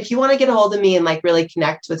Facebook, but if you want to get a hold of me and like really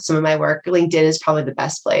connect with some of my work, LinkedIn is probably the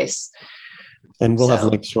best place. And we'll have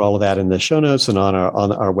links to all of that in the show notes and on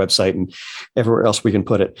our website and everywhere else we can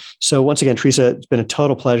put it. So once again, Teresa, it's been a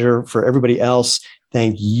total pleasure. For everybody else,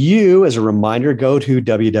 thank you. As a reminder, go to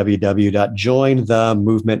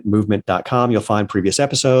www.jointhemovementmovement.com. You'll find previous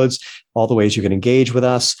episodes, all the ways you can engage with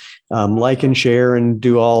us, like and share and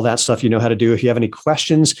do all that stuff you know how to do. If you have any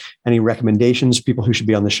questions, any recommendations, people who should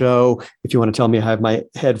be on the show, if you want to tell me I have my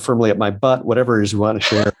head firmly up my butt, whatever it is you want to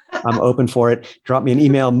share, I'm open for it. Drop me an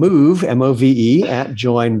email, MOVE, at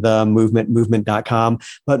jointhemovementmovement.com.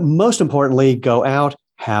 But most importantly, go out,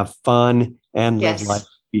 have fun, and live life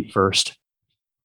feet first.